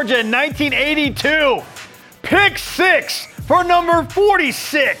against Georgia in 1982. Pick 6 for number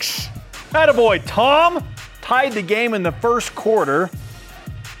 46. Attaboy, Tom. Tied the game in the first quarter.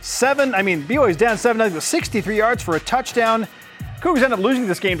 BYU's down 7-0 with 63 yards for a touchdown. Cougars end up losing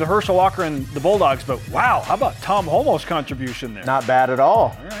this game to Herschel Walker and the Bulldogs, but wow, how about Tom Holmoe's contribution there? Not bad at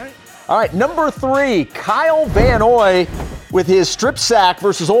all. All right, number 3, Kyle Van Noy with his strip sack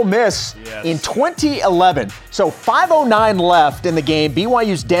versus Ole Miss in 2011. So 5:09 left in the game.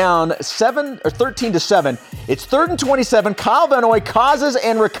 BYU's down 13-7. It's 3rd and 27. Kyle Van Noy causes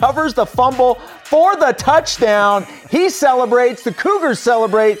and recovers the fumble for the touchdown. He celebrates, the Cougars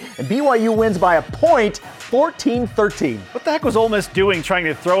celebrate, and BYU wins by a point, 14-13. What the heck was Ole Miss doing trying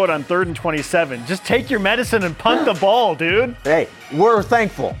to throw it on 3rd and 27? Just take your medicine and punt the ball, dude. Hey, we're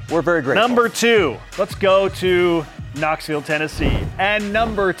thankful. We're very grateful. Number 2, let's go to Knoxville, Tennessee. And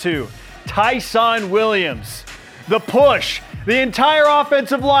number 2, Tyson Williams. The push. The entire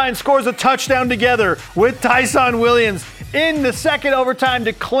offensive line scores a touchdown together with Tyson Williams in the second overtime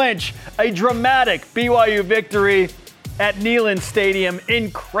to clinch a dramatic BYU victory at Neyland Stadium.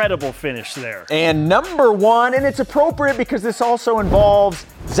 Incredible finish there. And number 1, and it's appropriate because this also involves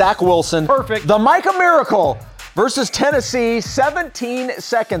Zach Wilson. Perfect. The Micah Miracle versus Tennessee, 17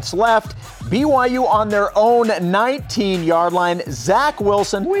 seconds left. BYU on their own 19-yard line. Zach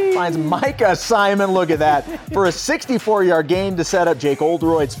Wilson finds Micah Simon, look at that, for a 64-yard gain to set up Jake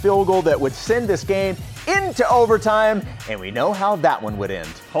Oldroyd's field goal that would send this game into overtime, and we know how that one would end.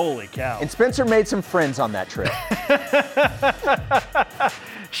 Holy cow. And Spencer made some friends on that trip.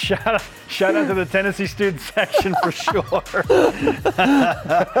 Shout out to the Tennessee student section for sure.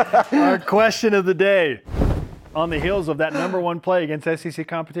 Our question of the day. On the heels of that number 1 play against SEC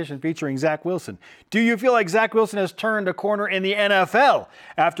competition featuring Zach Wilson, do you feel like Zach Wilson has turned a corner in the NFL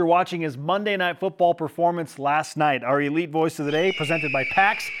after watching his Monday Night Football performance last night? Our Elite Voice of the Day, presented by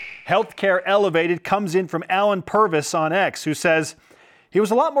PAX Healthcare Elevated, comes in from Alan Purvis on X, who says, he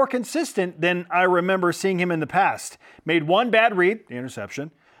was a lot more consistent than I remember seeing him in the past. Made one bad read, the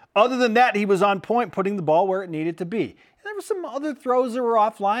interception. Other than that, he was on point, putting the ball where it needed to be. There were some other throws that were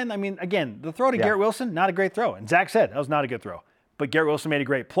offline. I mean, again, the throw to Garrett Wilson, not a great throw. And Zach said that was not a good throw. But Garrett Wilson made a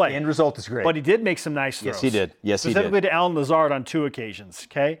great play. The end result is great. But he did make some nice throws. Yes, he did. Specifically to Alan Lazard on 2 occasions,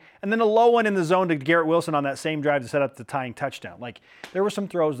 okay? And then a low one in the zone to Garrett Wilson on that same drive to set up the tying touchdown. Like, there were some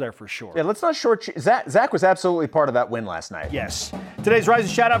throws there for sure. Yeah, let's not Zach was absolutely part of that win last night. Yes. Today's Rise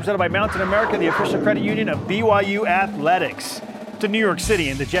and Shout Out presented by Mountain America, the official credit union of BYU Athletics. To New York City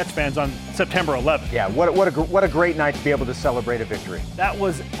and the Jets fans on September 11th. Yeah, what a great night to be able to celebrate a victory. That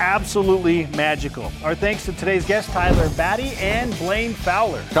was absolutely magical. Our thanks to today's guests, Tyler Batty and Blaine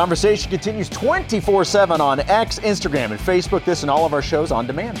Fowler. Conversation continues 24/7 on X, Instagram, and Facebook. This and all of our shows on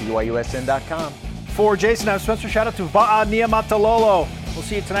demand, BYUSN.com. For Jason, I'm Spencer. Shout out to Va'a Niamatalolo. We'll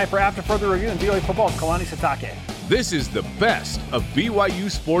see you tonight for After Further Review in BYU football with Kalani Sitake. This is the best of BYU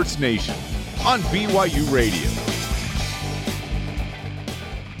Sports Nation on BYU Radio.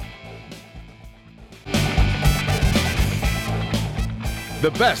 The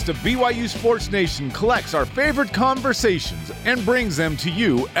best of BYU Sports Nation collects our favorite conversations and brings them to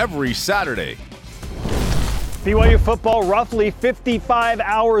you every Saturday. BYU football roughly 55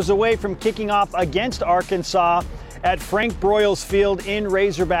 hours away from kicking off against Arkansas at Frank Broyles Field in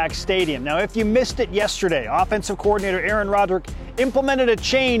Razorback Stadium. Now, if you missed it yesterday, offensive coordinator Aaron Roderick implemented a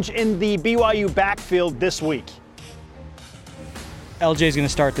change in the BYU backfield this week. LJ's going to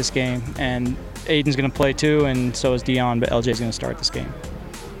start this game, and Aiden's going to play too, and so is Dion, but LJ's going to start this game.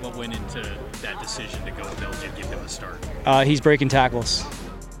 What went into that decision to go with LJ and give him a start? He's breaking tackles.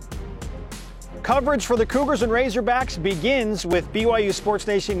 Coverage for the Cougars and Razorbacks begins with BYU Sports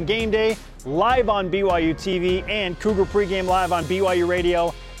Nation Game Day live on BYU TV and Cougar Pregame live on BYU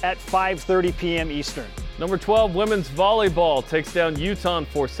Radio at 5:30 p.m. Eastern. Number 12 women's volleyball takes down Utah in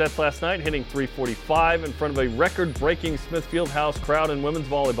 4 sets last night, hitting 345 in front of a record-breaking Smith Fieldhouse crowd in women's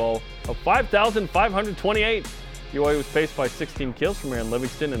volleyball of 5,528. BYU was paced by 16 kills from Aaron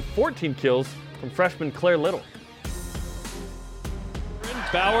Livingston and 14 kills from freshman Claire Little.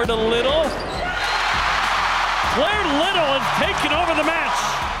 Bauer to Little. Claire Little has taken over the match.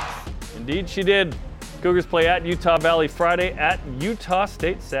 Indeed she did. Cougars play at Utah Valley Friday, at Utah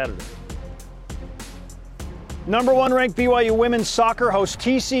State Saturday. Number 1 ranked BYU women's soccer hosts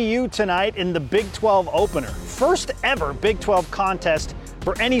TCU tonight in the Big 12 opener. First ever Big 12 contest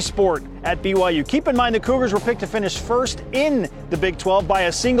for any sport at BYU. Keep in mind the Cougars were picked to finish first in the Big 12 by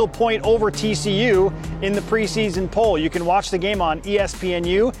a single point over TCU in the preseason poll. You can watch the game on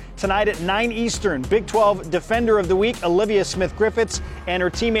ESPNU tonight at 9 Eastern. Big 12 Defender of the Week Olivia Smith-Griffiths and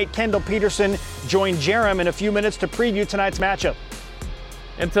her teammate Kendall Peterson join Jarom in a few minutes to preview tonight's matchup.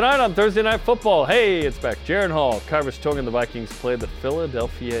 And tonight on Thursday Night Football, hey, it's back. Jaron Hall, Carver-Stone and the Vikings play the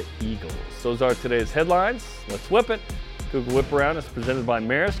Philadelphia Eagles. Those are today's headlines. Let's whip it. Google Whip Around is presented by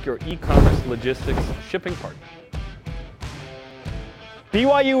Maersk, your e-commerce logistics shipping partner.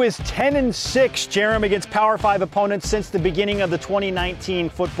 BYU is 10-6, Jarom, against Power 5 opponents since the beginning of the 2019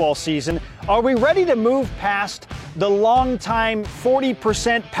 football season. Are we ready to move past the long-time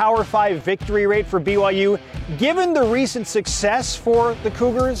 40% Power 5 victory rate for BYU, given the recent success for the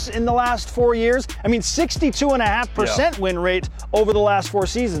Cougars in the last 4 years? I mean, 62.5% win rate over the last 4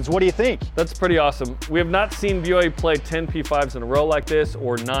 seasons. What do you think? That's pretty awesome. We have not seen BYU play 10 P5s in a row like this,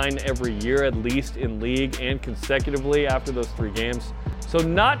 or 9 every year at least in league and consecutively after those 3 games. So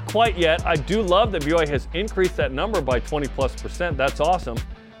not quite yet. I do love that BYU has increased that number by 20+%. That's awesome.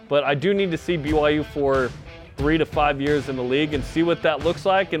 But I do need to see BYU for 3 to 5 years in the league and see what that looks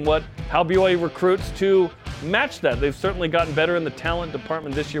like and how BYU recruits to match that. They've certainly gotten better in the talent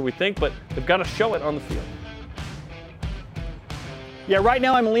department this year, we think, but they've got to show it on the field. Yeah, right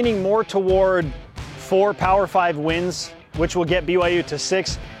now I'm leaning more toward 4 Power 5 wins, which will get BYU to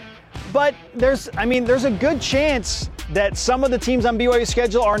 6. But there's a good chance that some of the teams on BYU's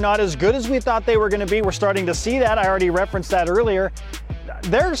schedule are not as good as we thought they were going to be. We're starting to see that. I already referenced that earlier.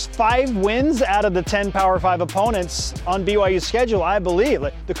 There's 5 wins out of the 10 Power 5 opponents on BYU's schedule, I believe.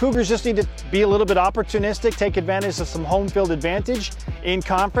 The Cougars just need to be a little bit opportunistic, take advantage of some home field advantage in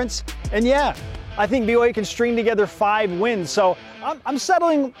conference. And yeah, I think BYU can string together 5 wins. So I'm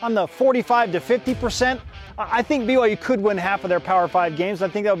settling on the 45 to 50%. I think BYU could win half of their Power 5 games. I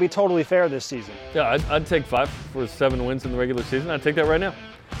think that would be totally fair this season. Yeah, I'd take 5 for 7 wins in the regular season. I'd take that right now.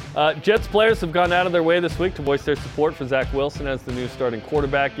 Jets players have gone out of their way this week to voice their support for Zach Wilson as the new starting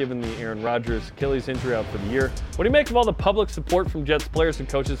quarterback, given the Aaron Rodgers Achilles injury out for the year. What do you make of all the public support from Jets players and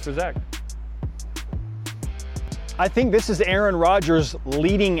coaches for Zach? I think this is Aaron Rodgers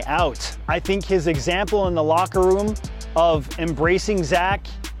leading out. I think his example in the locker room of embracing Zach,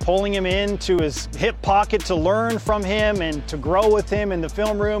 pulling him into his hip pocket to learn from him and to grow with him in the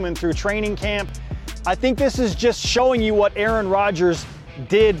film room and through training camp. I think this is just showing you what Aaron Rodgers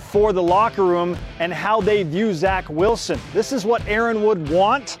did for the locker room and how they view Zach Wilson. This is what Aaron would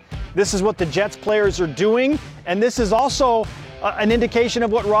want. This is what the Jets players are doing. And this is also an indication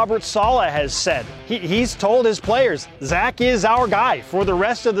of what Robert Saleh has said. He's told his players, Zach is our guy for the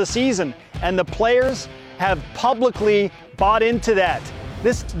rest of the season. And the players have publicly bought into that.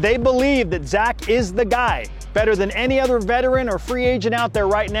 They believe that Zach is the guy, better than any other veteran or free agent out there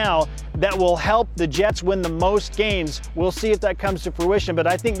right now, that will help the Jets win the most games. We'll see if that comes to fruition, but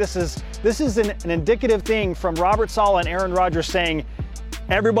I think this is an indicative thing from Robert Saleh and Aaron Rodgers saying,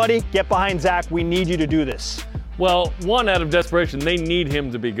 everybody get behind Zach, we need you to do this. Well, one, out of desperation, they need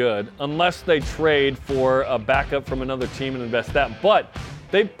him to be good, unless they trade for a backup from another team and invest that. But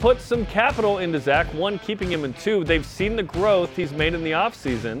they've put some capital into Zach, 1, keeping him, and 2, they've seen the growth he's made in the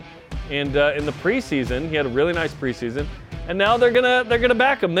offseason. And in the preseason, he had a really nice preseason. And now they're gonna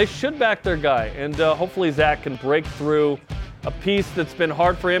back him. They should back their guy. And hopefully Zach can break through a piece that's been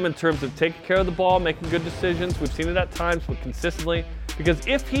hard for him in terms of taking care of the ball, making good decisions. We've seen it at times, but consistently. Because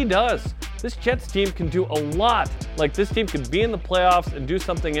if he does, this Jets team can do a lot. Like, this team can be in the playoffs and do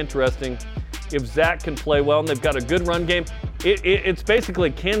something interesting if Zach can play well. And they've got a good run game. It's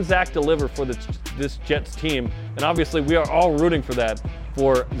basically, can Zach deliver for this Jets team? And obviously we are all rooting for that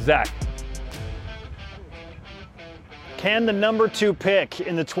for Zach. Can the number 2 pick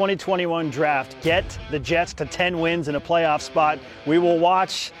in the 2021 draft get the Jets to 10 wins and a playoff spot? We will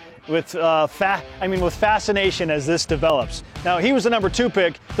watch with fascination as this develops. Now, he was the number 2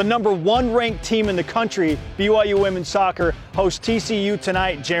 pick. The number 1 ranked team in the country, BYU women's soccer, hosts TCU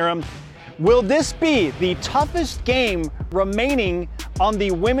tonight, Jarom. Will this be the toughest game remaining on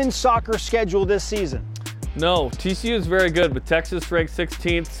the women's soccer schedule this season? No, TCU is very good, but Texas ranked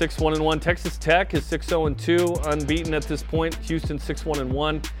 16th, 6-1-1. Texas Tech is 6-0-2, unbeaten at this point. Houston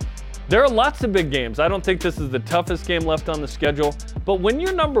 6-1-1. There are lots of big games. I don't think this is the toughest game left on the schedule, but when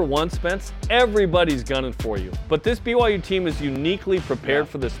you're number 1, Spence, everybody's gunning for you. But this BYU team is uniquely prepared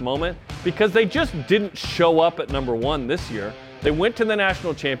for this moment because they just didn't show up at number 1 this year. They went to the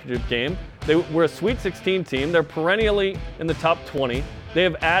national championship game. They were a Sweet 16 team. They're perennially in the top 20. They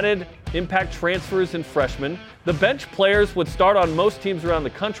have added impact transfers and freshmen. The bench players would start on most teams around the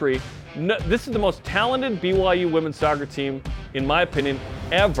country. This is the most talented BYU women's soccer team, in my opinion,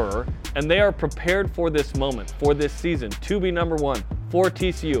 ever. And they are prepared for this moment, for this season, to be number 1, for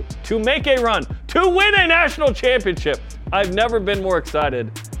TCU, to make a run, to win a national championship. I've never been more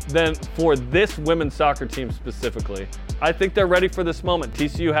excited than for this women's soccer team specifically. I think they're ready for this moment.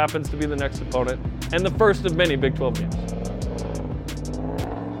 TCU happens to be the next opponent and the first of many Big 12 games.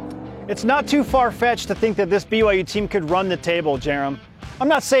 It's not too far-fetched to think that this BYU team could run the table, Jarom. I'm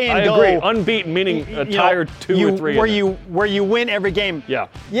not saying I go agree. Unbeaten, meaning a tie or 2 or 3. Where you win every game. Yeah.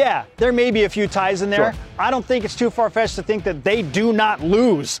 Yeah, there may be a few ties in there. Sure. I don't think it's too far-fetched to think that they do not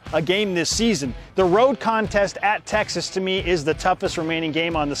lose a game this season. The road contest at Texas, to me, is the toughest remaining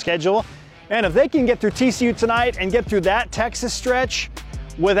game on the schedule. And if they can get through TCU tonight and get through that Texas stretch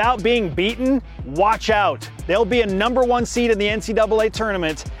without being beaten, watch out. They'll be a number 1 seed in the NCAA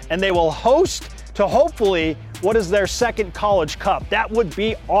tournament, and they will host to hopefully what is their second college cup. That would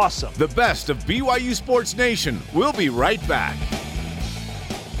be awesome. The best of BYU Sports Nation. We'll be right back.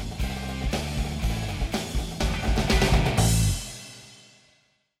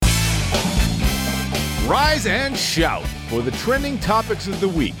 Rise and shout for the trending topics of the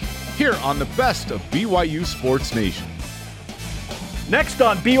week here on the best of BYU Sports Nation. Next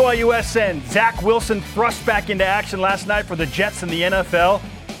on BYUSN, Zach Wilson thrust back into action last night for the Jets in the NFL.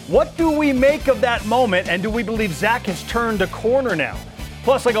 What do we make of that moment, and do we believe Zach has turned a corner now?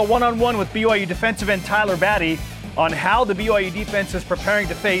 Plus, I go one-on-one with BYU defensive end Tyler Batty on how the BYU defense is preparing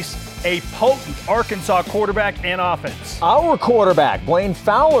to face a potent Arkansas quarterback and offense. Our quarterback, Blaine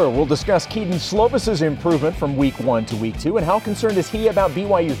Fowler, will discuss Keaton Slovis's improvement from Week 1 to Week 2 and how concerned is he about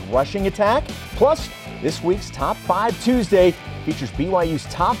BYU's rushing attack. Plus, this week's Top 5 Tuesday features BYU's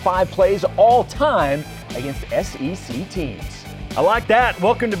top 5 plays all time against SEC teams. I like that.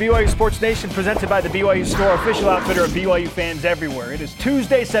 Welcome to BYU Sports Nation, presented by the BYU Store, official outfitter of BYU fans everywhere. It is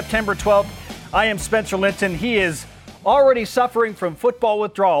Tuesday, September 12th. I am Spencer Linton. He is already suffering from football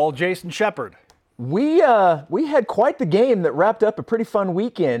withdrawal, Jason Shepard. We had quite the game that wrapped up a pretty fun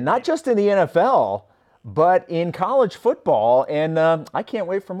weekend, not just in the NFL, but in college football, and I can't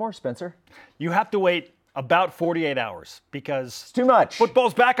wait for more, Spencer. You have to wait about 48 hours because it's too much.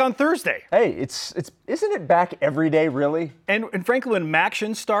 Football's back on Thursday. Hey, isn't it back every day, really? And frankly, when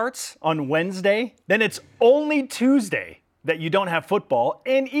MACtion starts on Wednesday, then it's only Tuesday that you don't have football.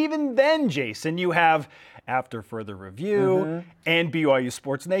 And even then, Jason, you have After Further Review and BYU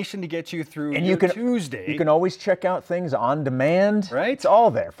Sports Nation to get you through Tuesday. You can always check out things on demand. Right? It's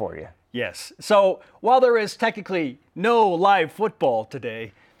all there for you. Yes. So while there is technically no live football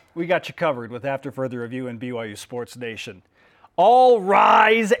today, we got you covered with After Further Review and BYU Sports Nation. All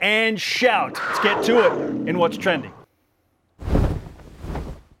rise and shout. Let's get to it in What's Trending.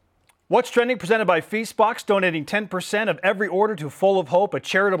 What's Trending, presented by Feastbox, donating 10% of every order to Full of Hope, a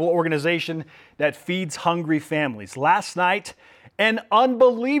charitable organization that feeds hungry families. Last night, an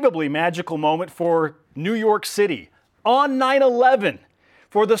unbelievably magical moment for New York City on 9/11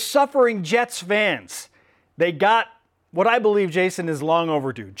 for the suffering Jets fans. They got what I believe, Jason, is long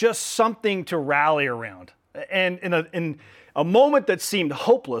overdue, just something to rally around. And in a moment that seemed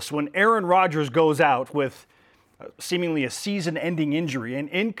hopeless when Aaron Rodgers goes out with seemingly a season-ending injury, and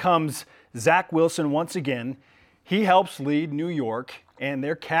in comes Zach Wilson once again. He helps lead New York and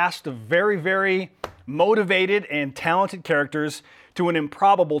their cast of very, very motivated and talented characters to an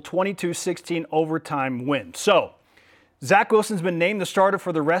improbable 22-16 overtime win. So, Zach Wilson's been named the starter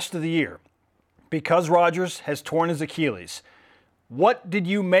for the rest of the year because Rodgers has torn his Achilles. What did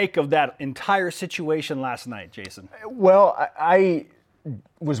you make of that entire situation last night, Jason? Well, I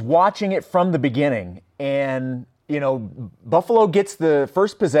was watching it from the beginning, and Buffalo gets the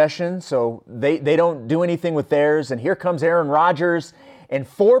first possession, so they don't do anything with theirs, and here comes Aaron Rodgers, and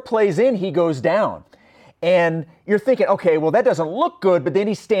 4 plays in, he goes down. And you're thinking, okay, well, that doesn't look good, but then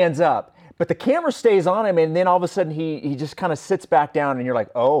he stands up. But the camera stays on him, and then all of a sudden he just kind of sits back down, and you're like,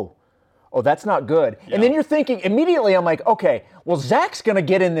 oh, that's not good. Yeah. And then you're thinking, immediately I'm like, okay, well, Zach's going to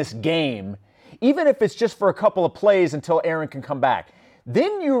get in this game, even if it's just for a couple of plays until Aaron can come back.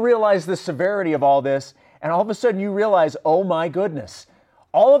 Then you realize the severity of all this, and all of a sudden you realize, oh my goodness,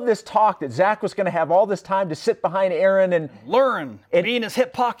 all of this talk that Zach was going to have all this time to sit behind Aaron and learn, be in his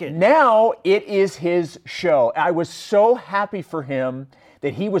hip pocket. Now it is his show. I was so happy for him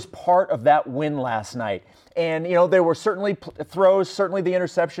that he was part of that win last night. And, there were certainly throws, certainly the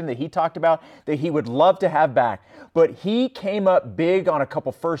interception that he talked about that he would love to have back. But he came up big on a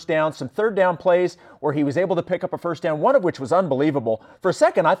couple first downs, some third down plays where he was able to pick up a first down, one of which was unbelievable. For a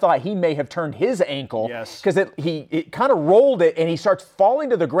second, I thought he may have turned his ankle because it kind of rolled it, and he starts falling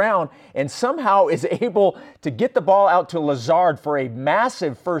to the ground and somehow is able to get the ball out to Lazard for a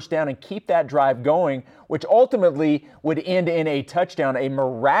massive first down and keep that drive going, which ultimately would end in a touchdown, a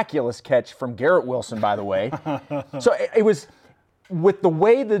miraculous catch from Garrett Wilson, by the way. So it was, with the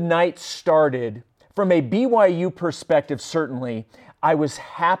way the night started, from a BYU perspective, certainly, I was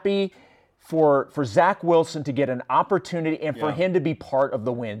happy for Zach Wilson to get an opportunity and for him to be part of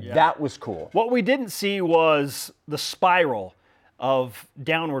the win. Yeah. That was cool. What we didn't see was the spiral of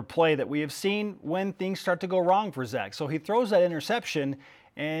downward play that we have seen when things start to go wrong for Zach. So he throws that interception,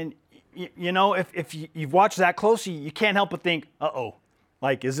 and if you've watched Zach closely, you can't help but think,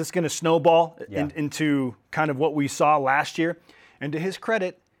 like, is this going to snowball into kind of what we saw last year? And to his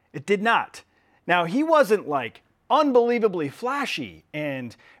credit, it did not. Now, he wasn't like unbelievably flashy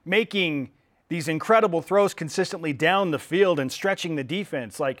and making these incredible throws consistently down the field and stretching the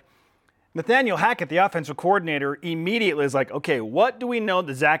defense. Like, Nathaniel Hackett, the offensive coordinator, immediately is like, okay, what do we know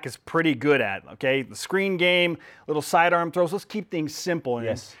that Zach is pretty good at? Okay, the screen game, little sidearm throws. Let's keep things simple.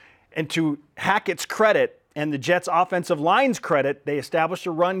 And to Hackett's credit and the Jets' offensive line's credit, they established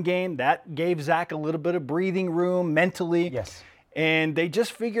a run game. That gave Zach a little bit of breathing room mentally. Yes. And they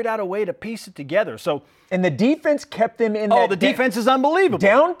just figured out a way to piece it together. And the defense kept them in the defense is unbelievable.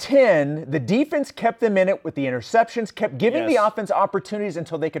 Down 10, the defense kept them in it with the interceptions, kept giving the offense opportunities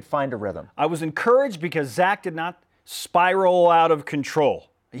until they could find a rhythm. I was encouraged because Zach did not spiral out of control.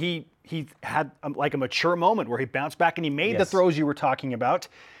 He had like a mature moment where he bounced back and he made the throws you were talking about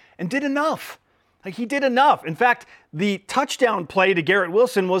and did enough. Like, he did enough. In fact, the touchdown play to Garrett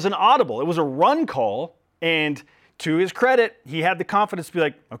Wilson was an audible. It was a run call, and to his credit, he had the confidence to be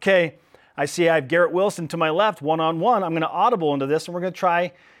like, okay, I see I have Garrett Wilson to my left, one-on-one. I'm going to audible into this, and we're going to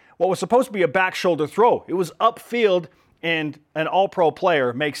try what was supposed to be a back shoulder throw. It was upfield, and an all-pro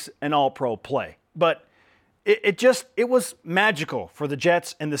player makes an all-pro play. But it was magical for the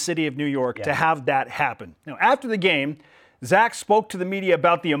Jets and the city of New York to have that happen. Now, after the game, Zach spoke to the media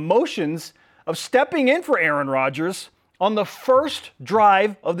about the emotions of stepping in for Aaron Rodgers on the first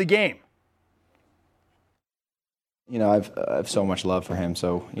drive of the game. I've so much love for him,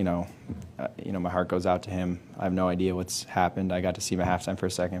 so my heart goes out to him. I have no idea what's happened. I got to see him at halftime for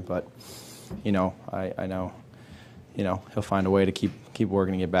a second, but I know he'll find a way to keep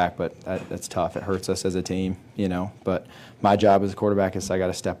working to get back, but that's tough. It hurts us as a team, But my job as a quarterback is I got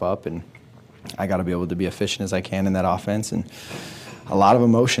to step up and I got to be able to be efficient as I can in that offense. And a lot of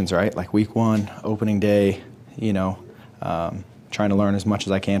emotions, right? Like week one, opening day, trying to learn as much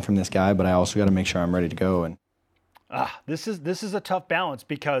as I can from this guy, but I also got to make sure I'm ready to go. And this is a tough balance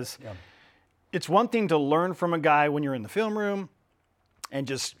because it's one thing to learn from a guy when you're in the film room and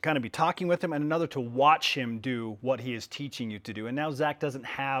just kind of be talking with him, and another to watch him do what he is teaching you to do. And now Zach doesn't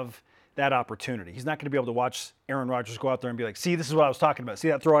have that opportunity. He's not going to be able to watch Aaron Rodgers go out there and be like, see, this is what I was talking about. See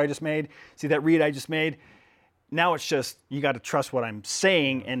that throw I just made? See that read I just made? Now it's just, you got to trust what I'm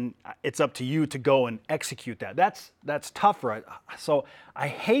saying, and it's up to you to go and execute that. That's tough, right? So I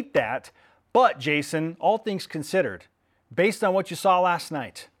hate that. But, Jason, all things considered, based on what you saw last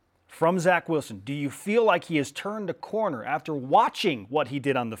night from Zach Wilson, do you feel like he has turned a corner after watching what he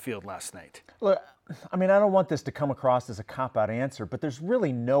did on the field last night? Look, I don't want this to come across as a cop-out answer, but there's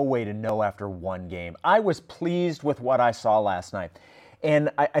really no way to know after one game. I was pleased with what I saw last night. And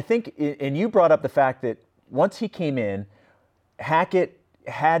I think, and you brought up the fact that once he came in, Hackett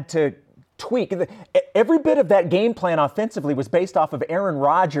had to tweak. Every bit of that game plan offensively was based off of Aaron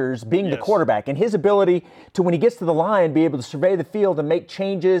Rodgers being the quarterback and his ability to, when he gets to the line, be able to survey the field and make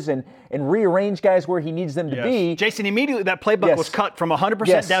changes and rearrange guys where he needs them to be. Jason, immediately that playbook was cut from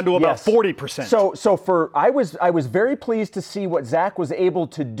 100% down to about 40%. So I was very pleased to see what Zach was able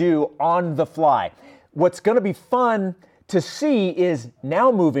to do on the fly. What's going to be fun to see is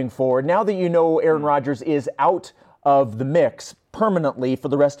now moving forward, now that Aaron Rodgers is out of the mix permanently for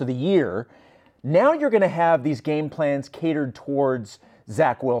the rest of the year, now you're going to have these game plans catered towards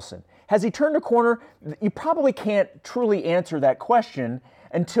Zach Wilson. Has he turned a corner? You probably can't truly answer that question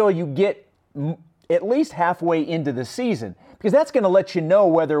until you get at least halfway into the season, because that's going to let you know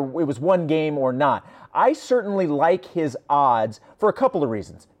whether it was one game or not. I certainly like his odds for a couple of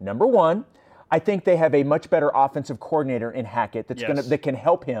reasons. Number one, I think they have a much better offensive coordinator in Hackett that can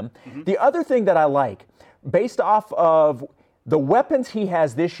help him. Mm-hmm. The other thing that I like, based off of the weapons he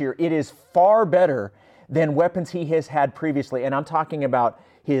has this year, it is far better than weapons he has had previously. And I'm talking about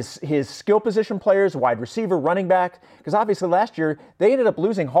his skill position players, wide receiver, running back, because obviously last year they ended up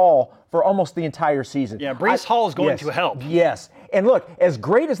losing Hall for almost the entire season. Yeah, Breece Hall is going to help. Yes. And look, as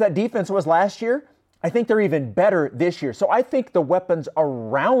great as that defense was last year, I think they're even better this year. So I think the weapons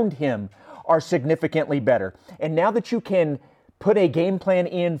around him are significantly better. And now that you can put a game plan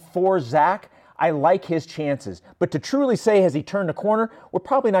in for Zach, I like his chances. But to truly say, has he turned a corner, we're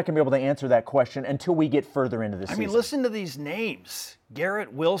probably not going to be able to answer that question until we get further into the season. I mean, listen to these names.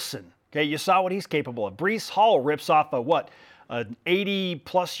 Garrett Wilson. Okay, you saw what he's capable of. Breece Hall rips off an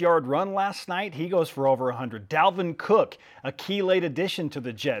 80-plus yard run last night. He goes for over 100. Dalvin Cook, a key late addition to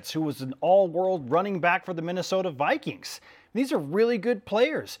the Jets, who was an all-world running back for the Minnesota Vikings. These are really good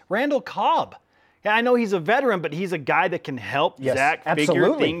players. Randall Cobb Yeah, I know he's a veteran, but he's a guy that can help Zach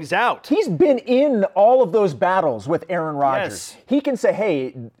figure things out. He's been in all of those battles with Aaron Rodgers. Yes. He can say,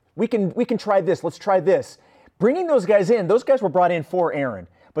 hey, we can try this. Let's try this. Bringing those guys in, those guys were brought in for Aaron,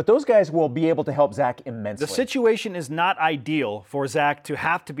 but those guys will be able to help Zach immensely. The situation is not ideal for Zach to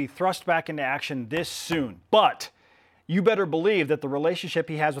have to be thrust back into action this soon, but you better believe that the relationship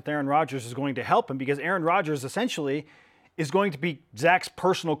he has with Aaron Rodgers is going to help him, because Aaron Rodgers essentially is going to be Zach's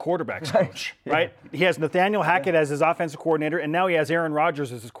personal quarterbacks coach, right? He has Nathaniel Hackett as his offensive coordinator, and now he has Aaron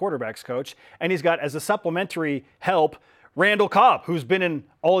Rodgers as his quarterbacks coach, and he's got as a supplementary help Randall Cobb, who's been in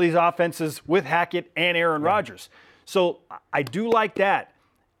all these offenses with Hackett and Aaron Rodgers. So I do like that.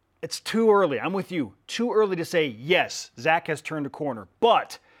 It's too early. I'm with you. Too early to say, yes, Zach has turned a corner.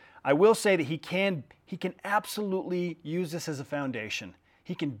 But I will say that he can absolutely use this as a foundation.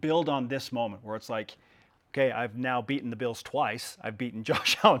 He can build on this moment where it's like, okay, I've now beaten the Bills twice. I've beaten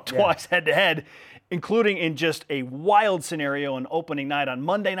Josh Allen twice head-to-head, including in just a wild scenario on opening night on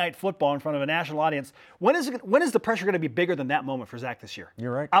Monday Night Football in front of a national audience. When is the pressure going to be bigger than that moment for Zach this year?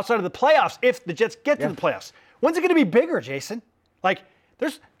 You're right. Outside of the playoffs, if the Jets get to the playoffs. When's it going to be bigger, Jason? Like,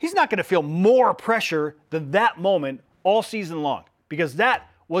 he's not going to feel more pressure than that moment all season long, because that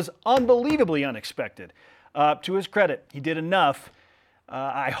was unbelievably unexpected. To his credit, he did enough.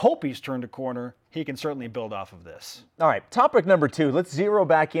 I hope he's turned a corner. He can certainly build off of this. All right, topic number 2. Let's zero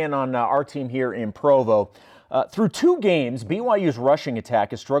back in on our team here in Provo. Through 2 games, BYU's rushing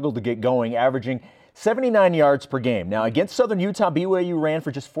attack has struggled to get going, averaging 79 yards per game. Now, against Southern Utah, BYU ran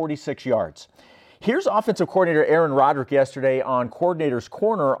for just 46 yards. Here's offensive coordinator Aaron Roderick yesterday on Coordinator's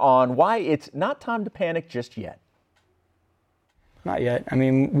Corner on why it's not time to panic just yet. Not yet. I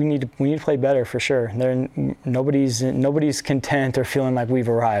mean, we need to play better for sure. Nobody's content or feeling like we've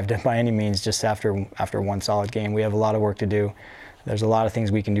arrived by any means just after one solid game. We have a lot of work to do. There's a lot of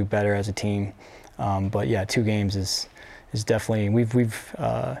things we can do better as a team. But yeah, 2 games is definitely we've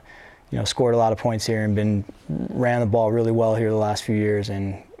scored a lot of points here and ran the ball really well here the last few years,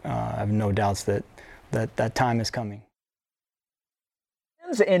 and I have no doubts that time is coming.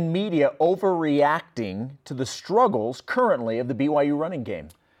 And media overreacting to the struggles currently of the BYU running game?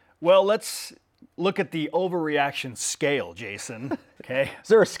 Well, let's look at the overreaction scale, Jason. Okay. Is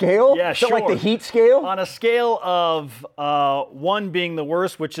there a scale? Yeah, sure. Is it like the heat scale? On a scale of 1 being the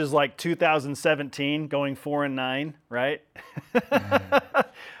worst, which is like 2017, going 4-9, right?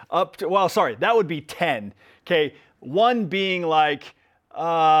 Up to, well, sorry, that would be 10. Okay, 1 being like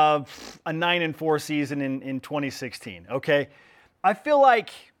a 9-4 season in 2016. Okay. I feel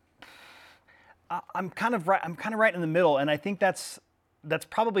like I'm kind of right in the middle, and I think that's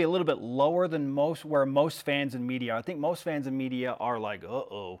probably a little bit lower than where most fans and media are. I think most fans and media are like,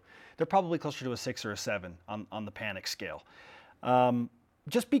 uh-oh. They're probably closer to a 6 or a 7 on the panic scale.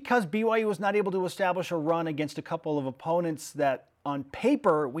 Just because BYU was not able to establish a run against a couple of opponents that on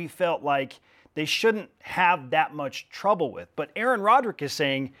paper we felt like they shouldn't have that much trouble with. But Aaron Roderick is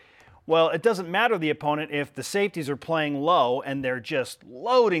saying, well, it doesn't matter the opponent if the safeties are playing low and they're just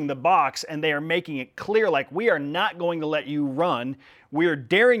loading the box and they are making it clear like we are not going to let you run. We are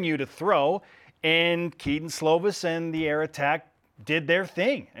daring you to throw. And Keaton Slovis and the air attack did their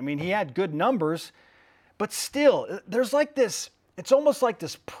thing. I mean, he had good numbers, but still, there's like this, it's almost like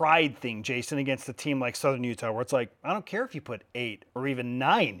this pride thing, Jason, against a team like Southern Utah, where it's like, I don't care if you put 8 or even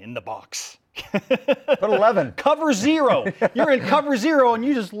 9 in the box. Put 11. Cover 0. You're in cover 0 and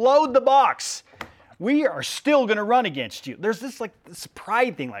you just load the box. We are still going to run against you. There's this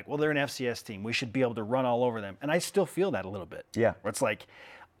pride thing, like, well, they're an FCS team. We should be able to run all over them. And I still feel that a little bit. Yeah. Where it's like,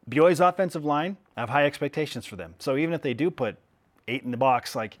 BYU's offensive line, I have high expectations for them. So even if they do put 8 in the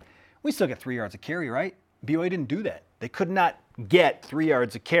box, like, we still get 3 yards of carry, right? BYU didn't do that. They could not get 3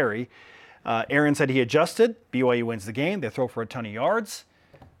 yards of carry. Aaron said he adjusted. BYU wins the game. They throw for a ton of yards.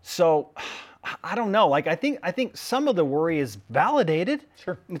 So I don't know. Like I think some of the worry is validated.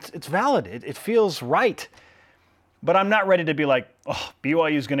 Sure, it's valid. It feels right. But I'm not ready to be like, oh,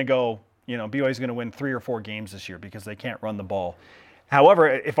 BYU's going to go. BYU's going to win 3 or 4 games this year because they can't run the ball. However,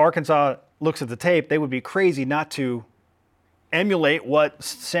 if Arkansas looks at the tape, they would be crazy not to emulate what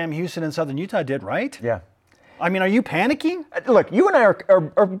Sam Houston and Southern Utah did, right? Yeah. I mean, are you panicking? Look, you and I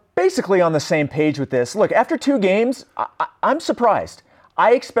are basically on the same page with this. Look, after 2 games, I'm surprised.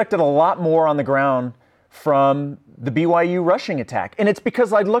 I expected a lot more on the ground from the BYU rushing attack. And it's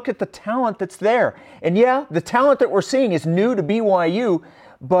because I look at the talent that's there. And yeah, the talent that we're seeing is new to BYU,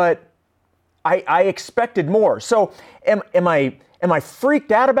 but I expected more. So am I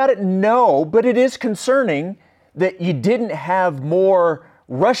freaked out about it? No, but it is concerning that you didn't have more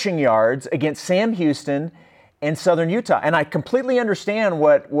rushing yards against Sam Houston and Southern Utah. And I completely understand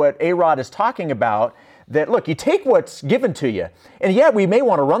what A-Rod is talking about, that, look, you take what's given to you. And, yeah, we may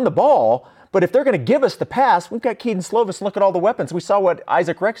want to run the ball, but if they're going to give us the pass, we've got Keaton Slovis. Look at all the weapons. We saw what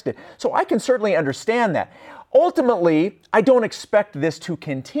Isaac Rex did. So I can certainly understand that. Ultimately, I don't expect this to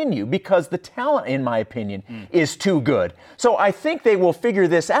continue because the talent, in my opinion, is too good. So I think they will figure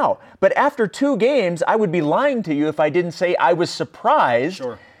this out. But after 2 games, I would be lying to you if I didn't say I was surprised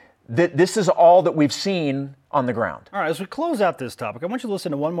that this is all that we've seen on the ground. All right, as we close out this topic, I want you to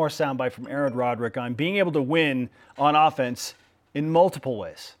listen to one more soundbite from Aaron Roderick on being able to win on offense in multiple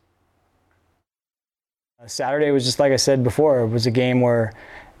ways. Saturday was just like I said before, it was a game where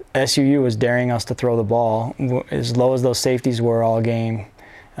SUU was daring us to throw the ball. As low as those safeties were all game,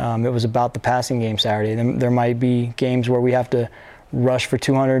 it was about the passing game Saturday. There might be games where we have to rush for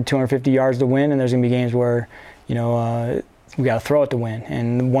 200, 250 yards to win, and there's going to be games where, we got to throw it to win.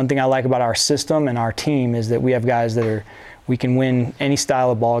 And one thing I like about our system and our team is that we have guys that we can win any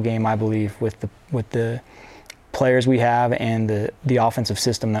style of ball game, I believe, with the players we have and the offensive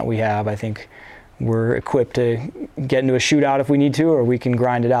system that we have. I think we're equipped to get into a shootout if we need to, or we can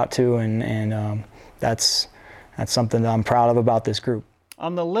grind it out too, and that's something that I'm proud of about this group.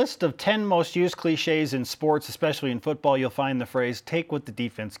 On the list of 10 most used cliches in sports, especially in football, you'll find the phrase, take what the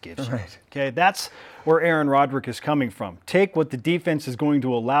defense gives you. Right. Okay, that's where Aaron Roderick is coming from. Take what the defense is going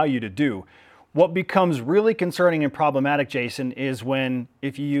to allow you to do. What becomes really concerning and problematic, Jason, is when,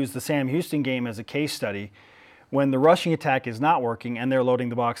 if you use the Sam Houston game as a case study, when the rushing attack is not working and they're loading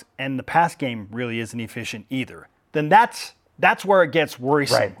the box and the pass game really isn't efficient either, then that's where it gets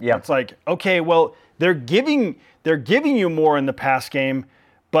worrisome. Right, yeah. It's like, okay, well, they're giving you more in the pass game,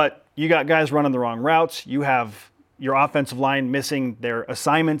 but you got guys running the wrong routes. You have your offensive line missing their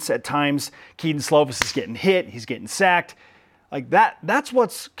assignments at times. Keaton Slovis is getting hit. He's getting sacked. Like that's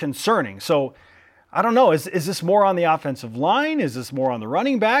what's concerning. So I don't know. Is this more on the offensive line? Is this more on the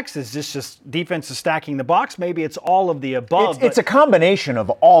running backs? Is this just defense is stacking the box? Maybe it's all of the above. It's a combination of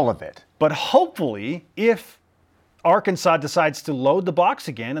all of it. But hopefully, if Arkansas decides to load the box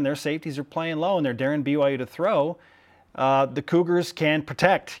again and their safeties are playing low and they're daring BYU to throw, the Cougars can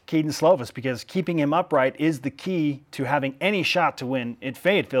protect Keaton Slovis, because keeping him upright is the key to having any shot to win at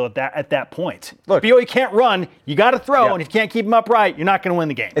Fayetteville at that point. Look, BYU can't run. You got to throw, and if you can't keep him upright, you're not going to win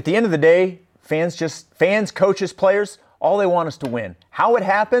the game. At the end of the day, fans, coaches, players, all they want is to win. How it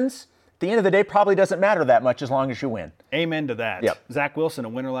happens, at the end of the day, probably doesn't matter that much as long as you win. Amen to that. Yep. Zach Wilson, a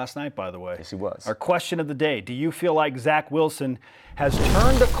winner last night, by the way. Yes, he was. Our question of the day, do you feel like Zach Wilson has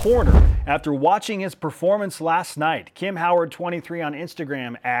turned a corner after watching his performance last night? Kim Howard 23 on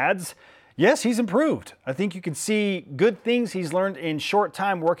Instagram adds, yes, he's improved. I think you can see good things he's learned in short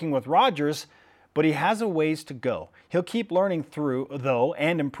time working with Rodgers, but he has a ways to go. He'll keep learning through, though,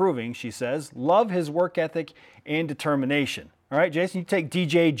 and improving, she says. Love his work ethic and determination. All right, Jason, you take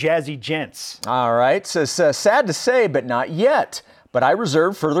DJ Jazzy Gents. All right, so sad to say, but not yet. But I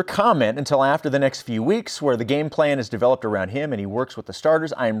reserve further comment until after the next few weeks, where the game plan is developed around him and he works with the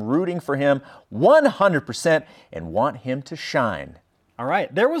starters. I am rooting for him 100% and want him to shine. All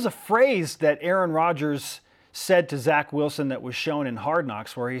right, there was a phrase that Aaron Rodgers said to Zach Wilson that was shown in Hard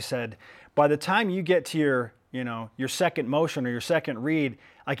Knocks, where he said, by the time you get to your second motion or your second read,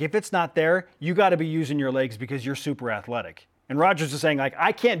 like if it's not there, you got to be using your legs because you're super athletic. And Rodgers is saying, like,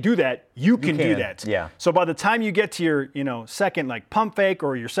 I can't do that. You can do that. Yeah. So by the time you get to your, second like pump fake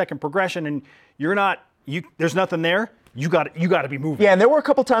or your second progression, and there's nothing there, you got to be moving. Yeah, and there were a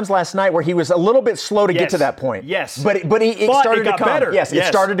couple times last night where he was a little bit slow to get to that point. Yes. But it started to come. Better. Yes, it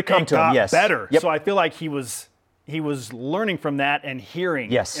started to come to him. Yes. Better. Yep. So I feel like he was learning from that and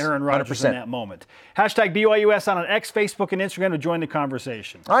hearing Aaron Rodgers 100%. in that moment. Hashtag BYUS on X, Facebook, and Instagram to join the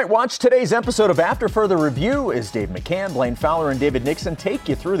conversation. All right, watch today's episode of After Further Review as Dave McCann, Blaine Fowler, and David Nixon take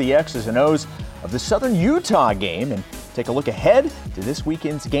you through the X's and O's of the Southern Utah game and take a look ahead to this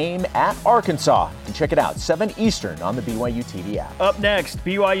weekend's game at Arkansas. You can check it out, 7 Eastern on the BYU TV app. Up next,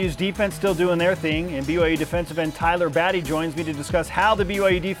 BYU's defense still doing their thing, and BYU defensive end Tyler Batty joins me to discuss how the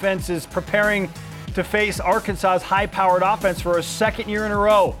BYU defense is preparing to face Arkansas's high-powered offense for a second year in a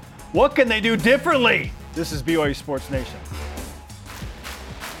row. What can they do differently? This is BYU Sports Nation.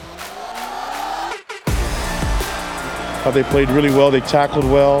 They played really well. They tackled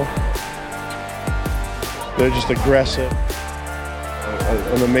well. They're just aggressive.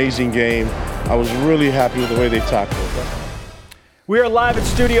 An amazing game. I was really happy with the way they tackled. We are live at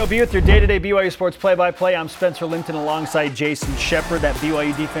Studio B with your day-to-day BYU Sports play-by-play. I'm Spencer Linton alongside Jason Shepard. That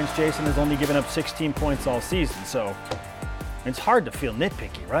BYU defense, Jason, has only given up 16 points all season, so it's hard to feel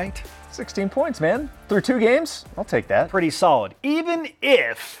nitpicky, right? 16 points, man. Through 2 games? I'll take that. Pretty solid. Even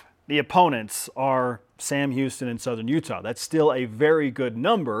if the opponents are Sam Houston, and Southern Utah. That's still a very good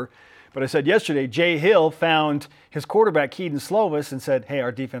number. But I said yesterday, Jay Hill found his quarterback, Keaton Slovis, and said, hey,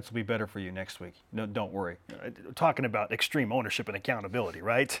 our defense will be better for you next week. No, don't worry. Talking about extreme ownership and accountability,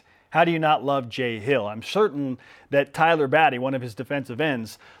 right? How do you not love Jay Hill? I'm certain that Tyler Batty, one of his defensive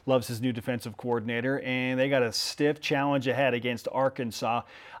ends, loves his new defensive coordinator, and they got a stiff challenge ahead against Arkansas.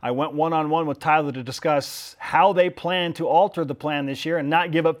 I went one-on-one with Tyler to discuss how they plan to alter the plan this year and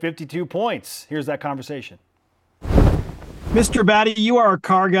not give up 52 points. Here's that conversation. Mr. Batty, you are a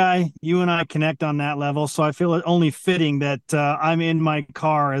car guy. You and I connect on that level, so I feel it only fitting that I'm in my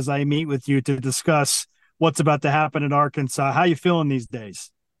car as I meet with you to discuss what's about to happen at Arkansas. How you feeling these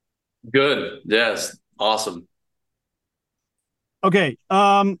days? Good. Yes. Awesome. Okay.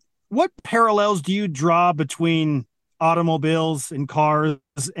 What parallels do you draw between automobiles and cars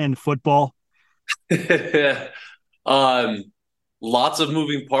and football? Lots of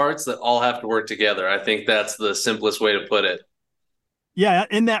moving parts that all have to work together. I think that's the simplest way to put it. Yeah,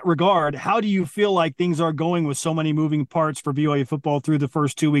 in that regard, how do you feel like things are going with so many moving parts for BYU football through the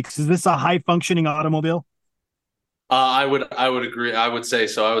first 2 weeks? Is this a high-functioning automobile? I would agree. I would say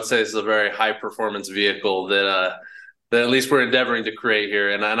so. I would say this is a very high-performance vehicle that at least we're endeavoring to create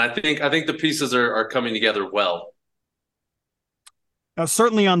here, and I think the pieces are coming together well.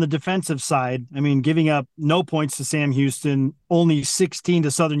 Certainly on the defensive side, I mean, giving up no points to Sam Houston, only 16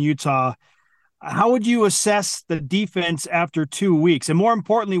 to Southern Utah. How would you assess the defense after 2 weeks? And more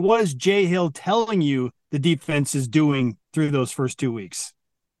importantly, what is Jay Hill telling you the defense is doing through those first 2 weeks?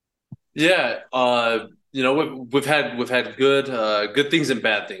 Yeah, we've had good things and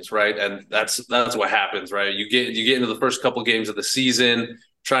bad things, right? And that's what happens, right? You get into the first couple games of the season,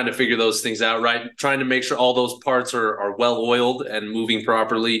 trying to figure those things out, right? Trying to make sure all those parts are well oiled and moving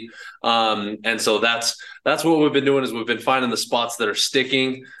properly. And so that's what we've been doing is we've been finding the spots that are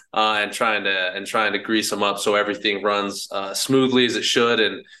sticking and trying to grease them up so everything runs smoothly as it should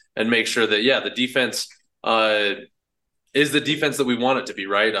and make sure that the defense is the defense that we want it to be,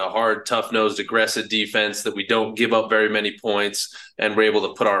 right? A hard, tough-nosed, aggressive defense that we don't give up very many points and we're able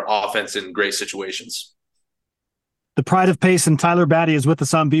to put our offense in great situations. The pride of pace and Tyler Batty is with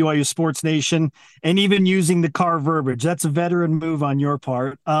us on BYU Sports Nation and even using the car verbiage. That's a veteran move on your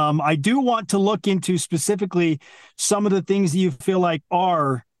part. I do want to look into specifically some of the things that you feel like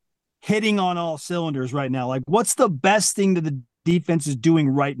are hitting on all cylinders right now. Like what's the best thing that the defense is doing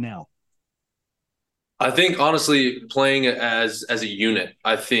right now? I think, honestly, playing as a unit,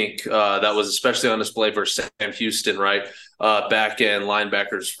 I think that was especially on display versus Sam Houston, right? Back end,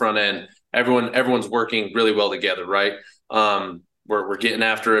 linebackers, front end, everyone's working really well together, right? We're getting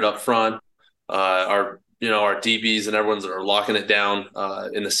after it up front. Our DBs and everyone's are locking it down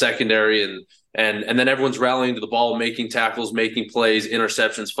in the secondary, and then everyone's rallying to the ball, making tackles, making plays,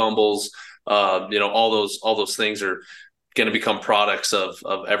 interceptions, fumbles. All those things are going to become products of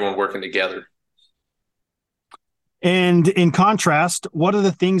everyone working together. And in contrast, what are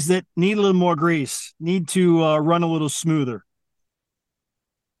the things that need a little more grease, need to run a little smoother?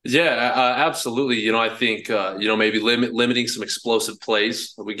 Yeah, absolutely. I think, maybe limiting some explosive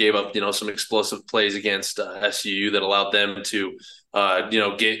plays. We gave up, some explosive plays against SUU that allowed them to,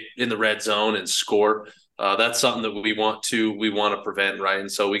 get in the red zone and score. That's something that we want to prevent, right?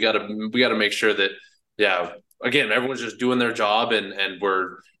 And so we got to make sure that, again, everyone's just doing their job and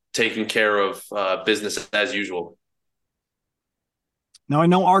we're taking care of business as usual. Now, I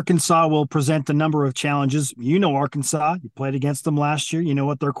know Arkansas will present a number of challenges. You know Arkansas. You played against them last year. You know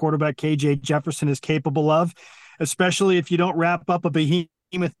what their quarterback, KJ Jefferson, is capable of, especially if you don't wrap up a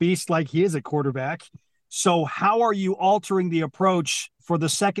behemoth beast like he is at quarterback. So how are you altering the approach for the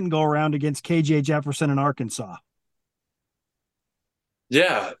second go-around against KJ Jefferson in Arkansas?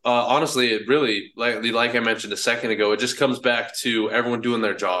 Yeah, honestly, it really, like I mentioned a second ago, it just comes back to everyone doing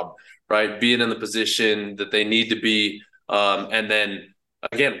their job, right? Being in the position that they need to be, and then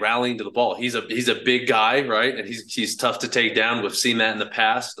again, rallying to the ball. He's a big guy, right? And he's tough to take down. We've seen that in the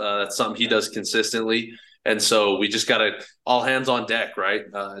past. That's something he does consistently. And so we just got to all hands on deck, right?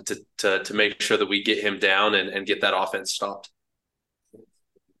 To make sure that we get him down and get that offense stopped.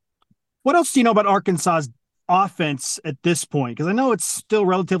 What else do you know about Arkansas's offense at this point? Because I know it's still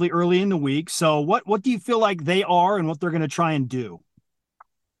relatively early in the week. So what do you feel like they are and what they're going to try and do?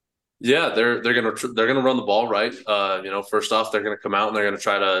 Yeah, they're gonna run the ball, right. First off, they're gonna come out and they're gonna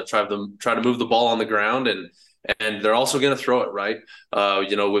try to move the ball on the ground, and they're also gonna throw it, right.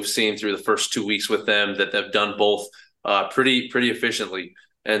 We've seen through the first 2 weeks with them that they've done both pretty efficiently,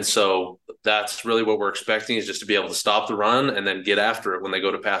 and so that's really what we're expecting is just to be able to stop the run and then get after it when they go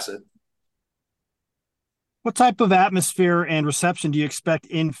to pass it. What type of atmosphere and reception do you expect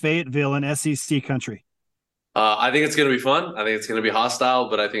in Fayetteville and SEC country? I think it's going to be fun. I think it's going to be hostile,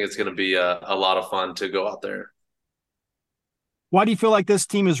 but I think it's going to be a lot of fun to go out there. Why do you feel like this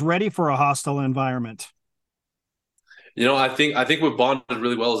team is ready for a hostile environment? I think we've bonded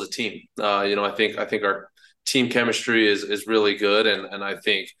really well as a team. I think our team chemistry is really good, and I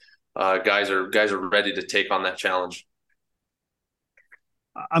think guys are ready to take on that challenge.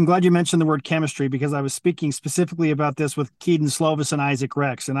 I'm glad you mentioned the word chemistry, because I was speaking specifically about this with Keaton Slovis and Isaac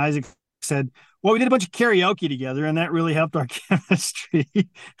Rex, and Isaac said, well, we did a bunch of karaoke together and that really helped our chemistry.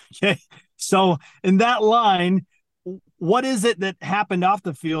 Okay. So in that line, what is it that happened off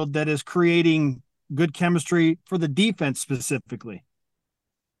the field that is creating good chemistry for the defense specifically?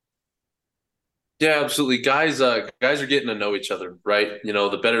 Yeah, absolutely. Guys are getting to know each other, right?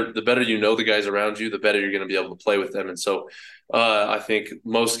 The better you know the guys around you, the better you're going to be able to play with them. And so I think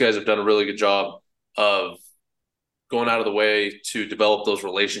most guys have done a really good job of going out of the way to develop those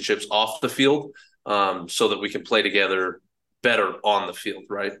relationships off the field, so that we can play together better on the field,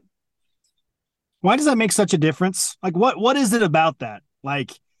 right? Why does that make such a difference? Like, what is it about that?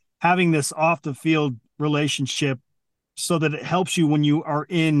 Like having this off the field relationship so that it helps you when you are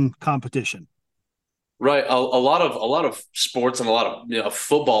in competition? Right. A lot of sports and a lot of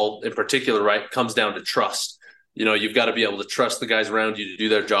football in particular, right, comes down to trust. You've got to be able to trust the guys around you to do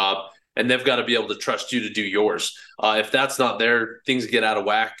their job, and they've got to be able to trust you to do yours. If that's not there, things get out of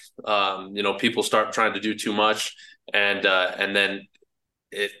whack. People start trying to do too much, and then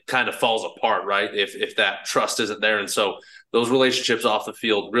it kind of falls apart, right? If that trust isn't there. And so those relationships off the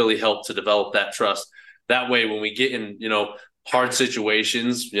field really help to develop that trust. That way, when we get in, hard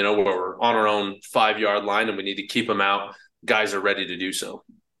situations, where we're on our own 5-yard line and we need to keep them out, guys are ready to do so.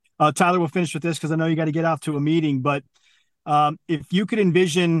 Tyler, we'll finish with this because I know you got to get off to a meeting, but if you could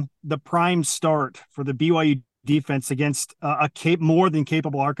envision the prime start for the BYU defense against a more than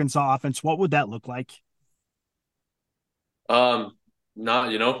capable Arkansas offense, what would that look like?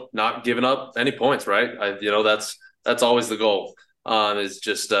 Not giving up any points, right? That's always the goal. Is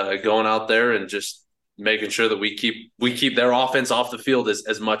just going out there and just making sure that we keep their offense off the field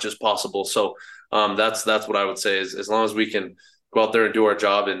as much as possible. So that's what I would say is, as long as we can go out there and do our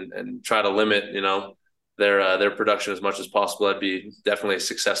job and try to limit, their production as much as possible, that'd be definitely a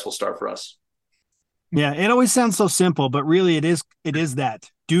successful start for us. Yeah, it always sounds so simple, but really it is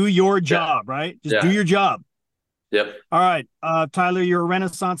that. Do your job, right? Just do your job. Yep. All right. Tyler, you're a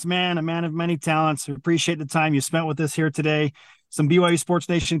Renaissance man, a man of many talents. We appreciate the time you spent with us here today. Some BYU Sports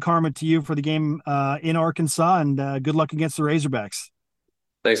Nation karma to you for the game in Arkansas, and good luck against the Razorbacks.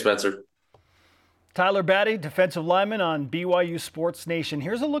 Thanks, Spencer. Tyler Batty, defensive lineman on BYU Sports Nation.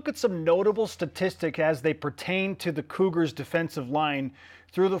 Here's a look at some notable statistics as they pertain to the Cougars' defensive line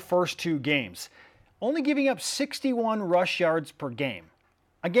through the first 2 games. Only giving up 61 rush yards per game.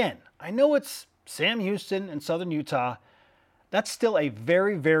 Again, I know it's Sam Houston and Southern Utah. That's still a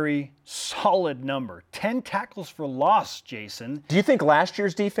very, very solid number. 10 tackles for loss, Jason. Do you think last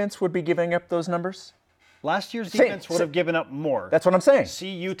year's defense would be giving up those numbers? Last year's defense would have given up more. That's what I'm saying.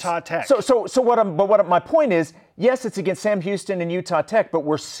 See Utah Tech. My point is, yes, it's against Sam Houston and Utah Tech, but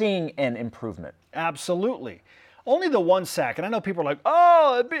we're seeing an improvement. Absolutely. Only the 1 sack, and I know people are like,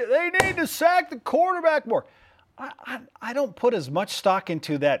 oh, they need to sack the quarterback more. I don't put as much stock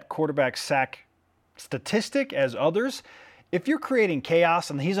into that quarterback sack statistic as others. If you're creating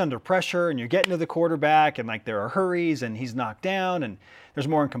chaos and he's under pressure and you're getting to the quarterback and like there are hurries and he's knocked down and there's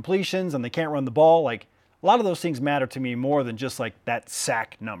more incompletions and they can't run the ball, like a lot of those things matter to me more than just like that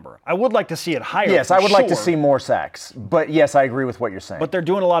sack number. I would like to see it higher. Yes, I would like to see more sacks, but yes, I agree with what you're saying. But they're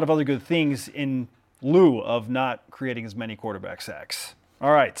doing a lot of other good things in lieu of not creating as many quarterback sacks.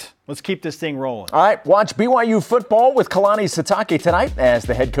 All right, let's keep this thing rolling. All right, watch BYU football with Kalani Sitake tonight as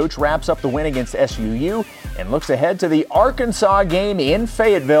the head coach wraps up the win against SUU and looks ahead to the Arkansas game in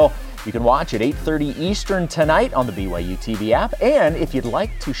Fayetteville. You can watch at 8:30 Eastern tonight on the BYU TV app. And if you'd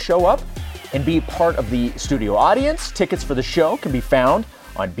like to show up and be part of the studio audience, tickets for the show can be found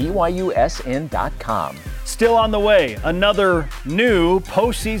on BYUSN.com. Still on the way, another new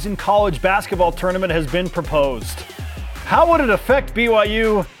postseason college basketball tournament has been proposed. How would it affect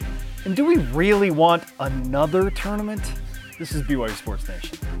BYU? And do we really want another tournament? This is BYU Sports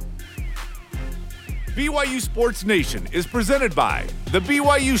Nation. BYU Sports Nation is presented by The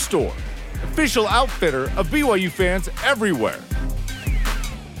BYU Store, official outfitter of BYU fans everywhere.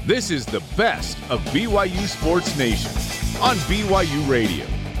 This is the best of BYU Sports Nation on BYU Radio.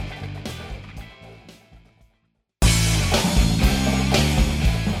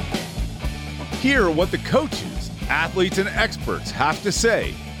 Hear what the coaches, athletes, and experts have to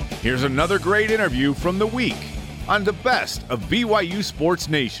say. Here's another great interview from the week on the best of BYU Sports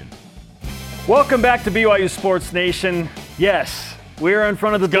Nation. Welcome back to BYU Sports Nation. Yes, we're in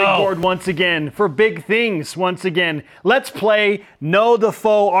front of the big board once again for big things once again. Let's play Know the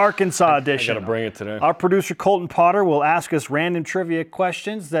Foe Arkansas edition. I gotta bring it today. Our producer Colton Potter will ask us random trivia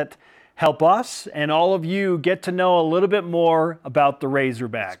questions that help us and all of you get to know a little bit more about the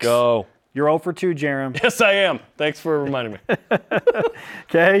Razorbacks. Let's go. You're 0 for 2, Jarom. Yes, I am. Thanks for reminding me.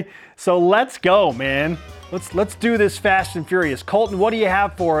 Okay, so let's go, man. Let's do this fast and furious. Colton, what do you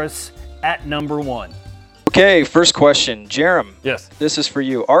have for us at number 1? Okay, first question. Jarom. Yes. This is for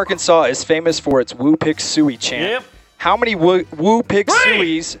you. Arkansas is famous for its Woo Pig Suey chant. Yep. How many Woo Pig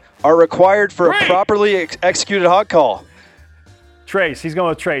Sueys are required for a properly executed hog call? Trace. He's going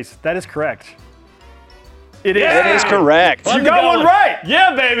with Trace. That is correct. It is. That is correct. You got one right.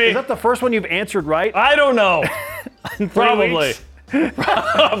 Yeah, baby. Is that the first one you've answered right? I don't know. Probably.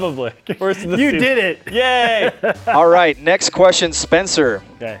 Probably. First of the You season. did it. Yay. All right, next question, Spencer.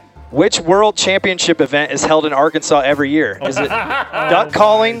 Okay. Which world championship event is held in Arkansas every year? Is it duck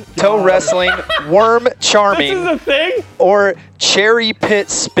calling, toe wrestling, worm charming, This is a thing? or cherry pit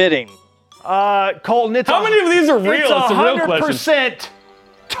spitting? Colton, it's How many of these are real? It's It's a real question. 100%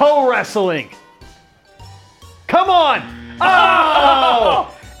 toe wrestling. Come on.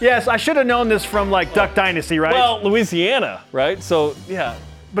 Oh! Yes, I should have known this from like Duck Dynasty, right? Well, Louisiana, right? So, yeah.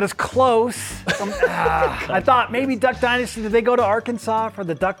 But it's close. I thought maybe Duck Dynasty, did they go to Arkansas for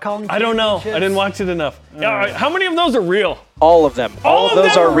the duck calling I don't know. I championships? didn't watch it enough. All right. How many of those are real? All of them. All of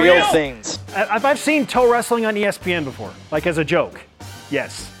those them are are real real? things. I've seen toe wrestling on ESPN before, like as a joke.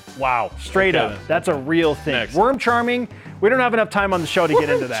 Yes. Wow. Straight Okay, up. then. That's a real thing. Next. Worm charming. We don't have enough time on the show to get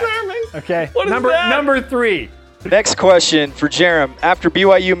into that. charming? Okay. What is that? Number 3. Next question for Jarom. After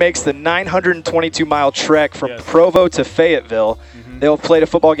BYU makes the 922-mile trek from Yes. Provo to Fayetteville, they will have played a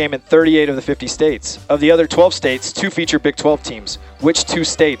football game in 38 of the 50 states. Of the other 12 states, 2 feature Big 12 teams. Which 2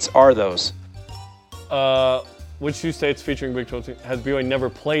 states are those? Which 2 states featuring Big 12 teams has BYU never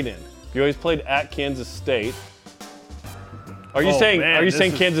played in? BYU's played at Kansas State. Are you saying? man, Are you this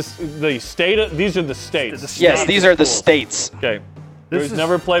saying is- Kansas? The state? These are the states. Yes, these are the states. Okay. This BYU's is-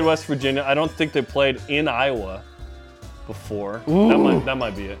 never played West Virginia. I don't think they played in Iowa before. That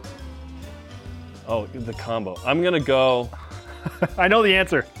might be it. Oh, the combo. I'm gonna go. I know the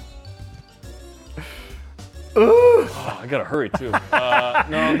answer. Oh, I gotta hurry too.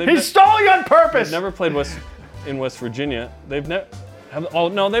 No, they've He's stalling on purpose. They've never played in West Virginia. They've never. Oh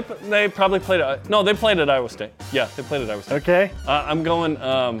no, they probably played. No, they played at Iowa State. Yeah, they played at Iowa State. Okay. I'm going.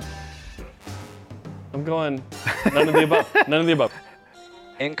 None of the above. None of the above.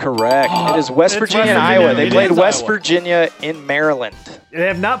 Incorrect. It is West It's Virginia and West Iowa. Virginia. They It played is West Iowa. Virginia in Maryland. They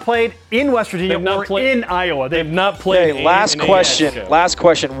have not played in West Virginia They've not or played- in Iowa. They've not played. Okay, last in question. Okay. Last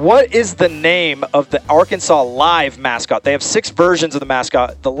question. What is the name of the Arkansas Live mascot? They have 6 versions of the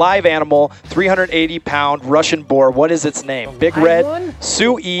mascot. The live animal, 380-pound Russian boar. What is its name? Big live Red, one?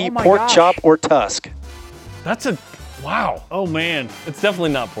 Sui, Oh my Pork gosh. Chop, or Tusk? That's a. Wow. Oh man. It's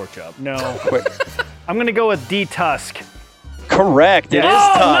definitely not pork chop. No. Quick. I'm gonna go with D Tusk. Correct. It is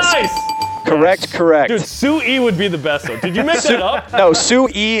Oh, Tusk. nice. Correct. Dude, Sue E would be the best though. Did you make that up? No,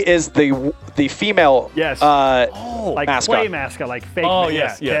 Sui is the female Yes. Like mascot. play mascot, like fake. Oh, yeah,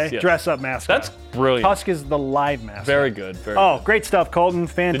 yes, yes, okay? yes. Dress up mascot. That's brilliant. Tusk is the live mascot. Very good. Very Oh, good. great stuff, Colton. Did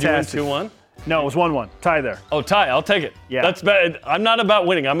you win Fantastic. 2-1? No, it was 1-1. Tie there. Oh, tie. I'll take it. Yeah. That's bad. I'm not about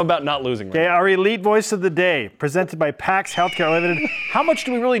winning. I'm about not losing. Right? Okay, our elite voice of the day, presented by Pax Healthcare Limited. How much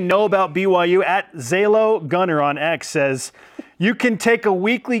do we really know about BYU? At Zalo Gunner on X says, you can take a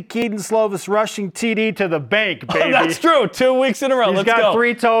weekly Keaton Slovis rushing TD to the bank, baby. Oh, that's true. 2 weeks in a row. He's Let's got go.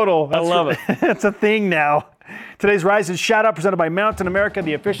 3 total. I love it. That's a thing now. Today's Rise and Shout Out presented by Mountain America,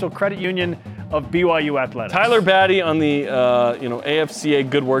 the official credit union of BYU Athletics. Tyler Batty on the AFCA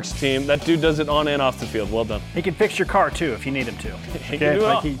Good Works team. That dude does it on and off the field. Well done. He can fix your car too if you need him to. He can do it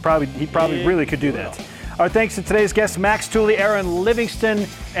all. He probably really could do that. Our thanks to today's guests, Max Tooley, Aaron Livingston,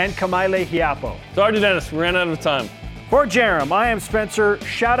 and Kamaile Hiapo. Sorry to Dennis. We ran out of time. For Jarom, I am Spencer.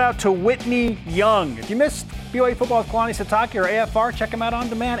 Shout out to Whitney Young. If you missed BYU football with Kalani Sitake or AFR, check them out on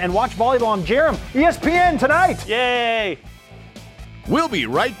demand and watch volleyball on Jarom, ESPN tonight. Yay! We'll be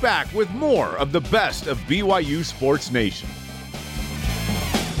right back with more of the best of BYU Sports Nation.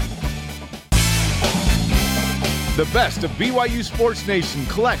 The best of BYU Sports Nation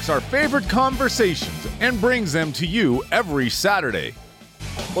collects our favorite conversations and brings them to you every Saturday.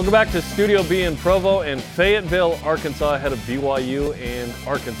 Welcome back to Studio B in Provo and Fayetteville, Arkansas, ahead of BYU and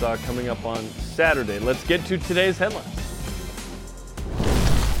Arkansas coming up on Saturday. Let's get to today's headlines.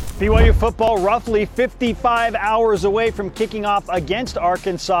 BYU football roughly 55 hours away from kicking off against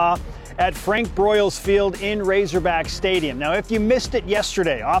Arkansas. at Frank Broyles Field in Razorback Stadium. Now, if you missed it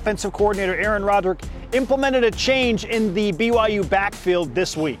yesterday, offensive coordinator Aaron Roderick implemented a change in the BYU backfield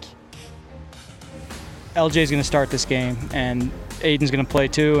this week. LJ's going to start this game, and Aiden's going to play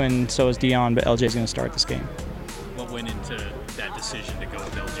too, and so is Dion, but LJ's going to start this game. What went into that decision to go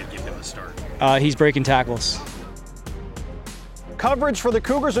with LJ, give him a start? He's breaking tackles. Coverage for the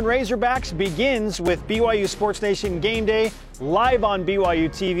Cougars and Razorbacks begins with BYU Sports Nation Game Day live on BYU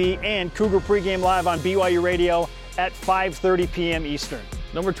TV and Cougar Pregame live on BYU Radio at 5:30 p.m. Eastern.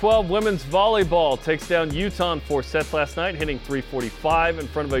 Number 12 women's volleyball takes down Utah in 4 sets last night, hitting 345 in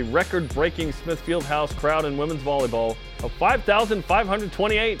front of a record-breaking Smith Fieldhouse crowd in women's volleyball of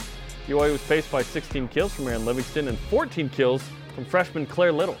 5,528. BYU was paced by 16 kills from Aaron Livingston and 14 kills from freshman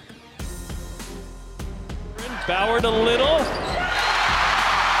Claire Little. Bauer to Little.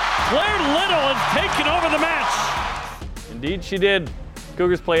 Claire Little has taken over the match. Indeed, she did.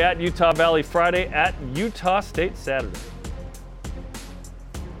 Cougars play at Utah Valley Friday, at Utah State Saturday.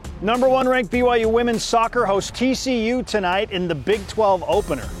 Number 1 ranked BYU women's soccer hosts TCU tonight in the Big 12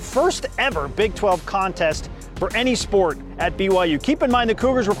 opener. First ever Big 12 contest for any sport at BYU. Keep in mind the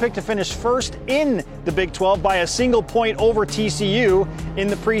Cougars were picked to finish first in the Big 12 by a single point over TCU in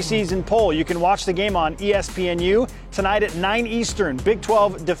the preseason poll. You can watch the game on ESPNU tonight at 9 Eastern. Big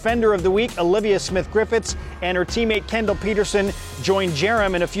 12 Defender of the Week, Olivia Smith-Griffiths, and her teammate Kendall Peterson join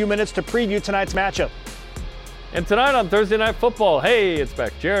Jarom in a few minutes to preview tonight's matchup. And tonight on Thursday Night Football, hey, it's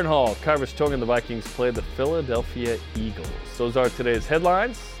back. Jaron Hall, Carver's Tongue, and the Vikings play the Philadelphia Eagles. Those are today's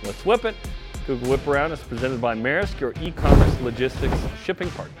headlines. Let's whip it. Cougar Whip Around is presented by Maersk, your e-commerce logistics shipping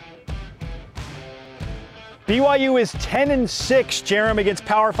partner. BYU is 10-6, Jarom, against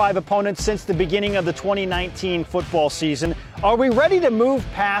Power 5 opponents since the beginning of the 2019 football season. Are we ready to move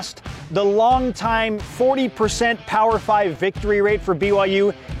past the long-time 40% Power 5 victory rate for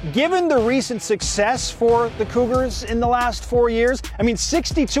BYU, given the recent success for the Cougars in the last 4 years? I mean,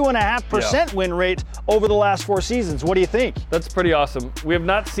 62.5% win rate over the last 4 seasons. What do you think? That's pretty awesome. We have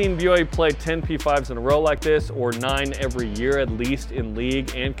not seen BYU play 10 P5s in a row like this, or 9 every year at least in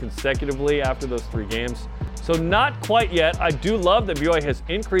league and consecutively after those 3 games. So not quite yet. I do love that BYU has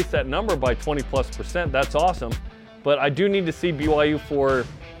increased that number by 20+%. That's awesome. But I do need to see BYU for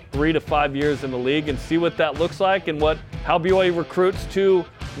 3 to 5 years in the league and see what that looks like and how BYU recruits to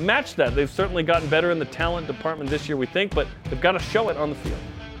match that. They've certainly gotten better in the talent department this year, we think, but they've got to show it on the field.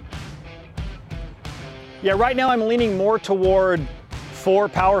 Yeah, right now I'm leaning more toward 4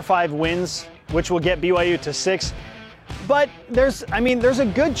 Power 5 wins, which will get BYU to 6. But there's a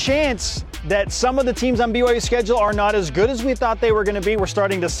good chance that some of the teams on BYU's schedule are not as good as we thought they were going to be. We're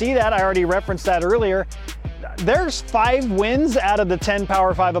starting to see that. I already referenced that earlier. There's 5 wins out of the 10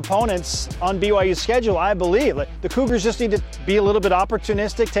 Power 5 opponents on BYU's schedule, I believe. The Cougars just need to be a little bit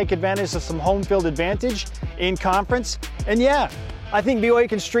opportunistic, take advantage of some home field advantage in conference. And yeah, I think BYU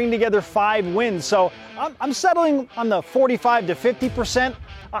can string together 5 wins. So I'm settling on the 45 to 50%.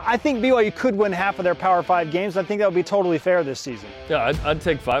 I think BYU could win half of their Power 5 games. I think that would be totally fair this season. Yeah, I'd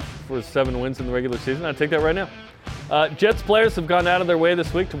take 5 for 7 wins in the regular season. I'd take that right now. Jets players have gone out of their way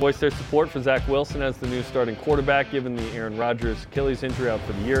this week to voice their support for Zach Wilson as the new starting quarterback, given the Aaron Rodgers Achilles injury out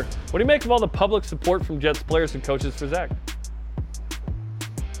for the year. What do you make of all the public support from Jets players and coaches for Zach?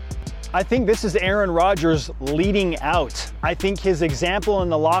 I think this is Aaron Rodgers leading out. I think his example in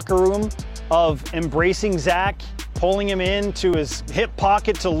the locker room of embracing Zach, pulling him into his hip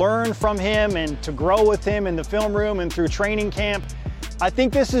pocket to learn from him and to grow with him in the film room and through training camp. I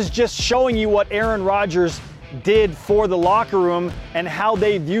think this is just showing you what Aaron Rodgers did for the locker room and how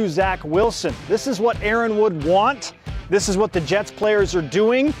they view Zach Wilson. This is what Aaron would want. This is what the Jets players are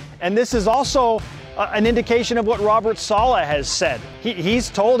doing. And this is also an indication of what Robert Saleh has said. He's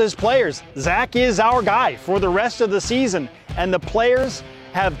told his players, Zach is our guy for the rest of the season. And the players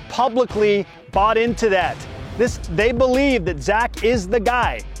have publicly bought into that. They believe that Zach is the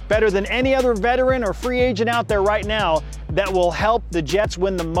guy, better than any other veteran or free agent out there right now, that will help the Jets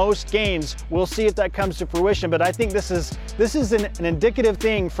win the most games. We'll see if that comes to fruition, but I think this is an indicative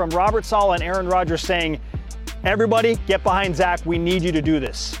thing from Robert Saleh and Aaron Rodgers saying, everybody get behind Zach, we need you to do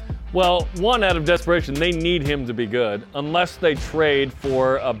this. Well, one, out of desperation, they need him to be good, unless they trade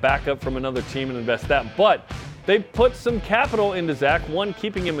for a backup from another team and invest that. But they've put some capital into Zach, 1,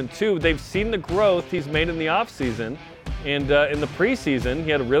 keeping him, and 2, they've seen the growth he's made in the offseason. And in the preseason,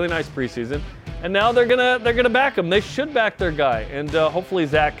 he had a really nice preseason. And now they're gonna back him. They should back their guy. And hopefully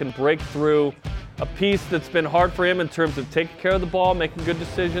Zach can break through a piece that's been hard for him in terms of taking care of the ball, making good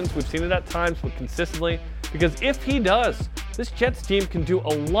decisions. We've seen it at times, but consistently. Because if he does, this Jets team can do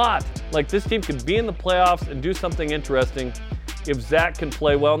a lot. Like, this team could be in the playoffs and do something interesting. if Zach can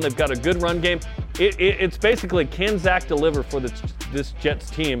play well, and they've got a good run game. It's basically, can Zach deliver for this Jets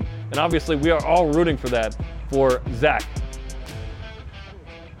team? And obviously, we are all rooting for that for Zach.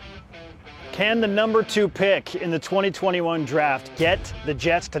 Can the number 2 pick in the 2021 draft get the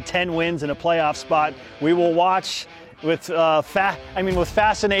Jets to 10 wins and a playoff spot? We will watch with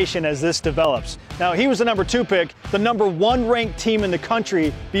fascination as this develops. Now, he was the number 2 pick. The number 1 ranked team in the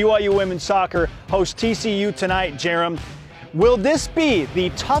country, BYU women's soccer, hosts TCU tonight, Jarom. Will this be the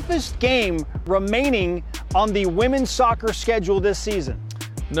toughest game remaining on the women's soccer schedule this season?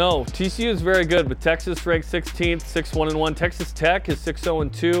 No, TCU is very good, but Texas ranked 16th, 6-1-1. Texas Tech is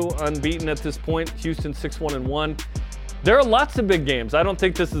 6-0-2, unbeaten at this point. Houston 6-1-1. There are lots of big games. I don't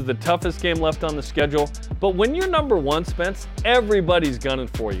think this is the toughest game left on the schedule. But when you're number 1, Spence, everybody's gunning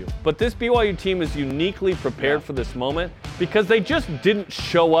for you. But this BYU team is uniquely prepared for this moment because they just didn't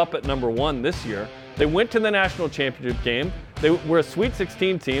show up at number 1 this year. They went to the national championship game. They were a Sweet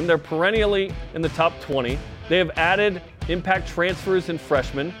 16 team. They're perennially in the top 20. They have added impact transfers and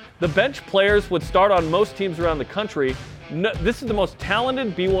freshmen. The bench players would start on most teams around the country. No, this is the most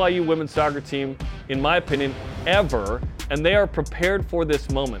talented BYU women's soccer team, in my opinion, ever. And they are prepared for this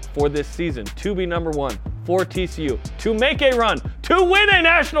moment, for this season, to be number 1, for TCU, to make a run, to win a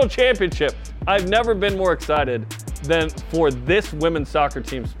national championship. I've never been more excited than for this women's soccer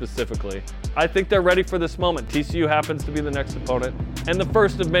team specifically. I think they're ready for this moment. TCU happens to be the next opponent and the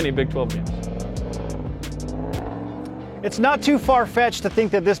first of many Big 12 games. It's not too far-fetched to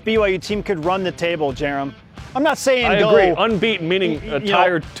think that this BYU team could run the table, Jarom. I'm not saying I agree. Unbeaten, meaning a tie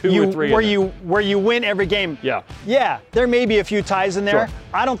or 2 or 3. Where you win every game. Yeah, there may be a few ties in there. Sure.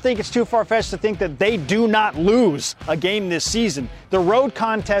 I don't think it's too far-fetched to think that they do not lose a game this season. The road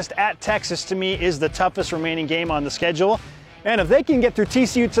contest at Texas, to me, is the toughest remaining game on the schedule. And if they can get through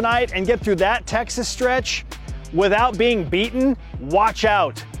TCU tonight and get through that Texas stretch without being beaten, watch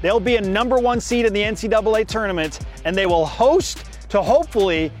out. They'll be a number 1 seed in the NCAA tournament, and they will host to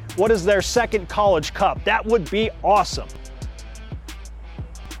hopefully what is their second college cup. That would be awesome.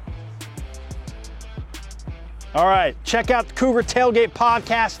 All right, check out the Cougar Tailgate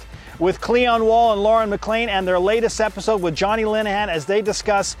podcast with Cleon Wall and Lauren McLean and their latest episode with Johnny Linehan as they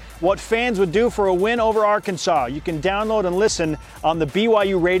discuss what fans would do for a win over Arkansas. You can download and listen on the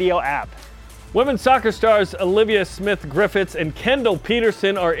BYU Radio app. Women's soccer stars Olivia Smith-Griffiths and Kendall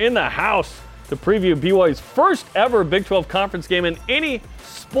Peterson are in the house to preview BYU's first ever Big 12 conference game in any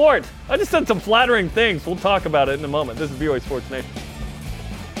sport. I just said some flattering things. We'll talk about it in a moment. This is BYU Sports Nation.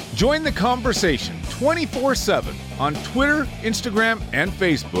 Join the conversation 24/7 on Twitter, Instagram, and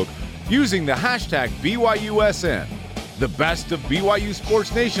Facebook using the hashtag BYUSN. The best of BYU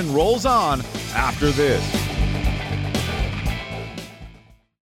Sports Nation rolls on after this.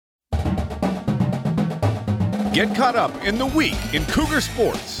 Get caught up in the week in Cougar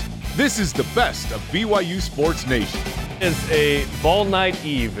sports. This is the best of BYU Sports Nation. It's a ball night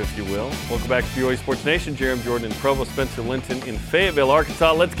eve, if you will. Welcome back to BYU Sports Nation. Jarom Jordan in Provo, Spencer Linton in Fayetteville,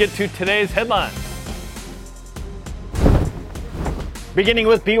 Arkansas. Let's get to today's headlines. Beginning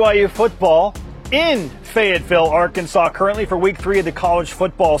with BYU football in Fayetteville, Arkansas, currently for week 3 of the college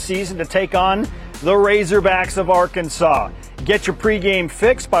football season to take on the Razorbacks of Arkansas. Get your pregame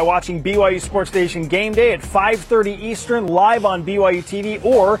fix by watching BYU Sports Nation Game Day at 5:30 Eastern live on BYU TV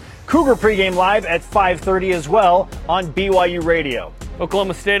or Cougar pregame live at 5:30 as well on BYU Radio.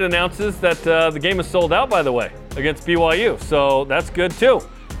 Oklahoma State announces that the game is sold out, by the way, against BYU, so that's good too.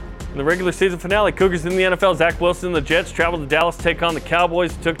 In the regular season finale, Cougars in the NFL, Zach Wilson and the Jets travel to Dallas to take on the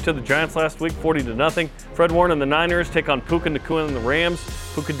Cowboys. Took to the Giants last week, 40-0. Fred Warner and the Niners take on Puka Nacua and the Rams.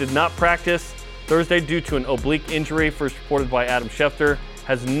 Puka did not practice Thursday due to an oblique injury, first reported by Adam Schefter,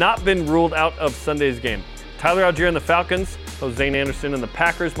 has not been ruled out of Sunday's game. Tyler Algier and the Falcons, Zane Anderson and the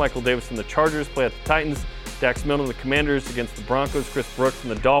Packers, Michael Davis and the Chargers play at the Titans, Dax Milne and the Commanders against the Broncos, Chris Brooks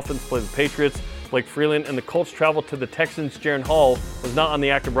and the Dolphins play the Patriots, Blake Freeland and the Colts travel to the Texans. Jaron Hall was not on the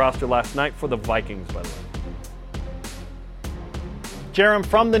active roster last night for the Vikings, by the way. Jarom,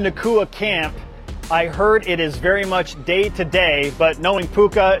 from the Nacua camp, I heard it is very much day to day, but knowing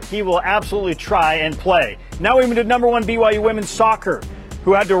Puka, he will absolutely try and play. Now we move to number 1 BYU women's soccer,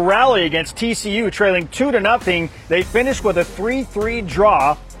 who had to rally against TCU, trailing 2-0. They finished with a 3-3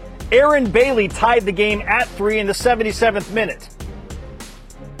 draw. Aaron Bailey tied the game at 3 in the 77th minute.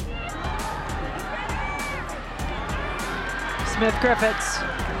 Smith-Griffiths.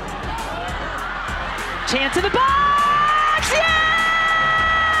 Chance in the box!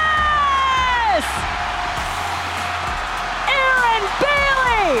 Yes! Aaron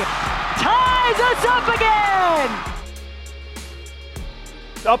Bailey ties us up again!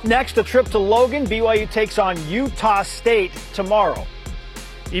 Up next, a trip to Logan. BYU takes on Utah State tomorrow.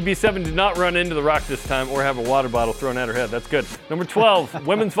 EB7 did not run into the rock this time or have a water bottle thrown at her head. That's good. Number 12,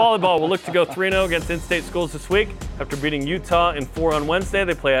 women's volleyball will look to go 3-0 against in-state schools this week. After beating Utah in 4 on Wednesday,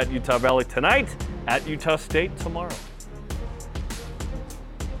 they play at Utah Valley tonight, at Utah State tomorrow.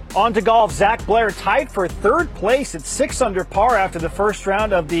 On to golf. Zach Blair tied for third place at 6 under par after the first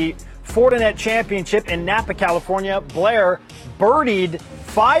round of the Fortinet Championship in Napa, California. Blair birdied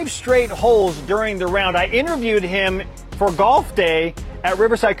 5 straight holes during the round. I interviewed him for Golf Day at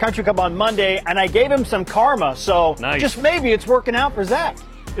Riverside Country Club on Monday, and I gave him some karma, so just maybe it's working out for Zach.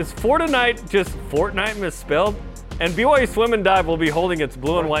 Is Fortnite just Fortnite misspelled? And BYU Swim and Dive will be holding its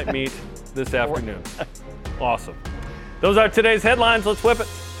blue and white meet this afternoon. Awesome. Those are today's headlines. Let's whip it.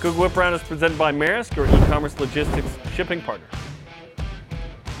 Cougar Whip Round is presented by Maersk, your e-commerce logistics shipping partner.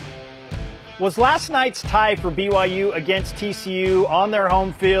 Was last night's tie for BYU against TCU on their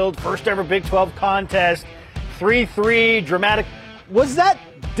home field, first ever Big 12 contest, 3-3, dramatic. Was that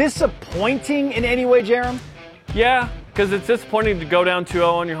disappointing in any way, Jarom? Yeah, because it's disappointing to go down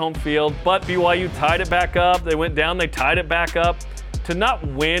 2-0 on your home field, but BYU tied it back up. They went down, they tied it back up. To not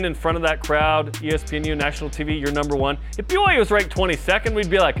win in front of that crowd, ESPNU, national TV, you're number one. If BYU was ranked 22nd, we'd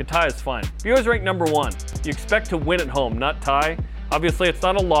be like, a tie is fine. BYU's ranked number one. You expect to win at home, not tie. Obviously, it's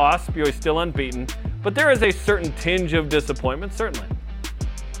not a loss. BYU's still unbeaten. But there is a certain tinge of disappointment, certainly.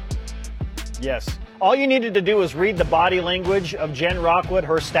 Yes. All you needed to do was read the body language of Jen Rockwood,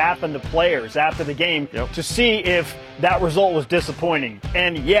 her staff, and the players after the game to see if that result was disappointing.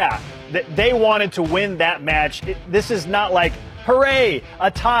 And yeah, they wanted to win that match. This is not like, hooray,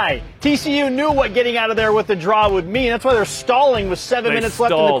 a tie. TCU knew what getting out of there with the draw would mean. That's why they're stalling with 7 minutes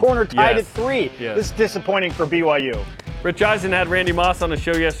left in the corner, tied at 3. Yes. This is disappointing for BYU. Rich Eisen had Randy Moss on the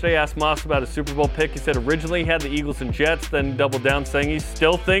show yesterday, asked Moss about a Super Bowl pick. He said originally he had the Eagles and Jets, then doubled down saying he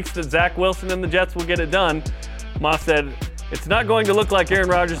still thinks that Zach Wilson and the Jets will get it done. Moss said, it's not going to look like Aaron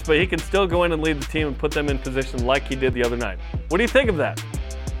Rodgers, but he can still go in and lead the team and put them in position like he did the other night. What do you think of that?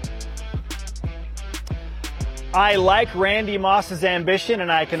 I like Randy Moss's ambition,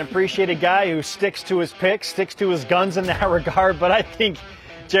 and I can appreciate a guy who sticks to his picks, sticks to his guns in that regard. But I think,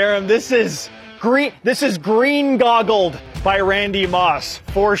 Jarom, this is green goggled by Randy Moss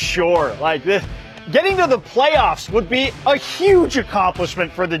for sure. Like this, getting to the playoffs would be a huge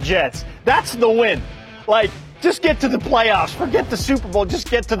accomplishment for the Jets. That's the win. Like, just get to the playoffs. Forget the Super Bowl.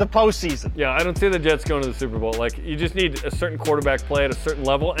 Just get to the postseason. Yeah, I don't see the Jets going to the Super Bowl. Like, you just need a certain quarterback play at a certain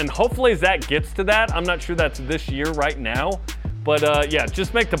level, and hopefully Zach gets to that. I'm not sure that's this year right now. But, yeah,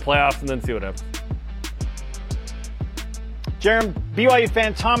 just make the playoffs and then see what happens. Jarom, BYU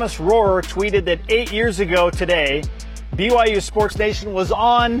fan Thomas Rohrer tweeted that 8 years ago today, BYU Sports Nation was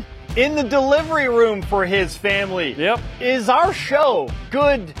on in the delivery room for his family. Yep. Is our show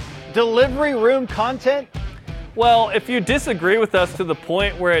good delivery room content? Well, if you disagree with us to the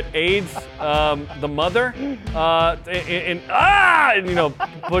point where it aids the mother,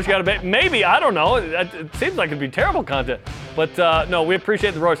 Bush got a bit, maybe, I don't know. It seems like it'd be terrible content. But no, we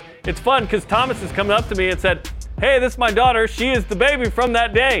appreciate the roars. It's fun because Thomas is coming up to me and said, hey, this is my daughter. She is the baby from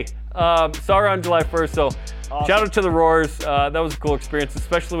that day. Saw her on July 1st. So awesome. Shout out to the Roars. That was a cool experience,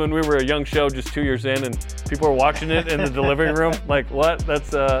 especially when we were a young show just 2 years in and people were watching it in the delivery room. Like, what?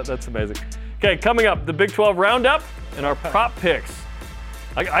 That's amazing. Okay, coming up, the Big 12 Roundup and our prop picks.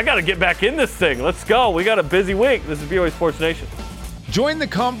 I got to get back in this thing. Let's go. We got a busy week. This is BYU Sports Nation. Join the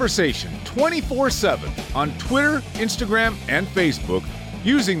conversation 24/7 on Twitter, Instagram, and Facebook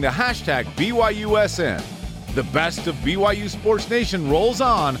using the hashtag BYUSN. The best of BYU Sports Nation rolls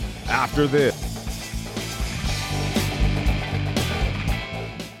on after this.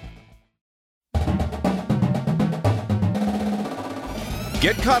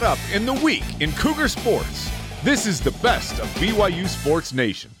 Get caught up in the week in Cougar Sports. This is the best of BYU Sports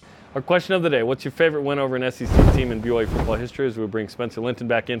Nation. Our question of the day, what's your favorite win over an SEC team in BYU football history? As we bring Spencer Linton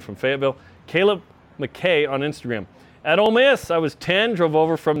back in from Fayetteville. Caleb McKay on Instagram. At Ole Miss, I was 10, drove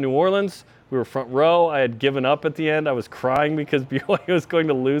over from New Orleans. We were front row. I had given up at the end. I was crying because BYU was going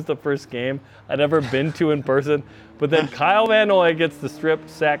to lose the first game I'd ever been to in person. But then Kyle Van Noy gets the strip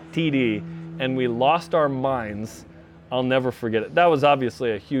sack TD, and we lost our minds. I'll never forget it. That was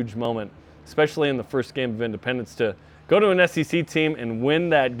obviously a huge moment, especially in the first game of independence, to go to an SEC team and win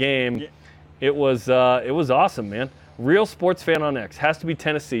that game. Yeah. It was awesome, man. Real sports fan on X. Has to be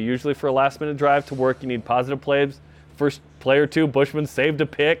Tennessee. Usually for a last-minute drive to work, you need positive plays. First play or two, Bushman saved a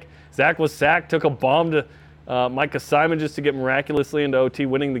pick. Zach was sacked, took a bomb to Micah Simon just to get miraculously into OT,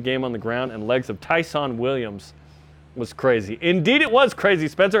 winning the game on the ground, and legs of Tyson Williams was crazy. Indeed, it was crazy,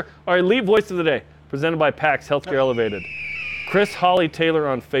 Spencer. Our elite voice of the day, presented by PAX Healthcare Elevated. Chris Holly Taylor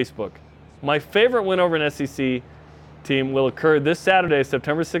on Facebook. My favorite win over an SEC team will occur this Saturday,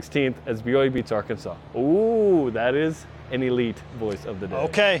 September 16th, as BYU beats Arkansas. Ooh, that is an elite voice of the day.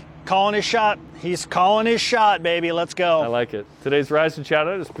 Okay, calling his shot. He's calling his shot, baby. Let's go. I like it. Today's Rise and Shout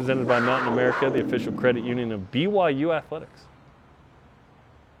Out is presented by Mountain America, the official credit union of BYU Athletics.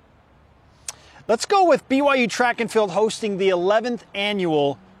 Let's go with BYU Track and Field hosting the 11th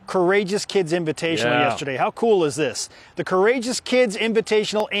annual Courageous Kids Invitational yesterday. How cool is this? The Courageous Kids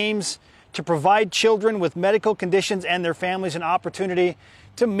Invitational aims to provide children with medical conditions and their families an opportunity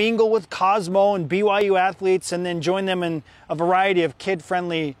to mingle with Cosmo and BYU athletes and then join them in a variety of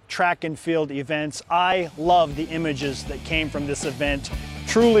kid-friendly track and field events. I love the images that came from this event.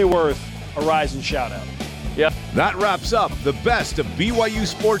 Truly worth a Rise and Shout Out. Yep. That wraps up the best of BYU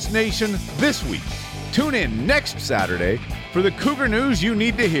Sports Nation this week. Tune in next Saturday for the Cougar news you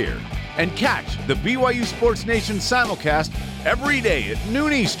need to hear. And catch the BYU Sports Nation simulcast every day at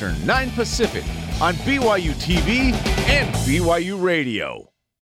noon Eastern, 9 Pacific on BYU TV and BYU Radio.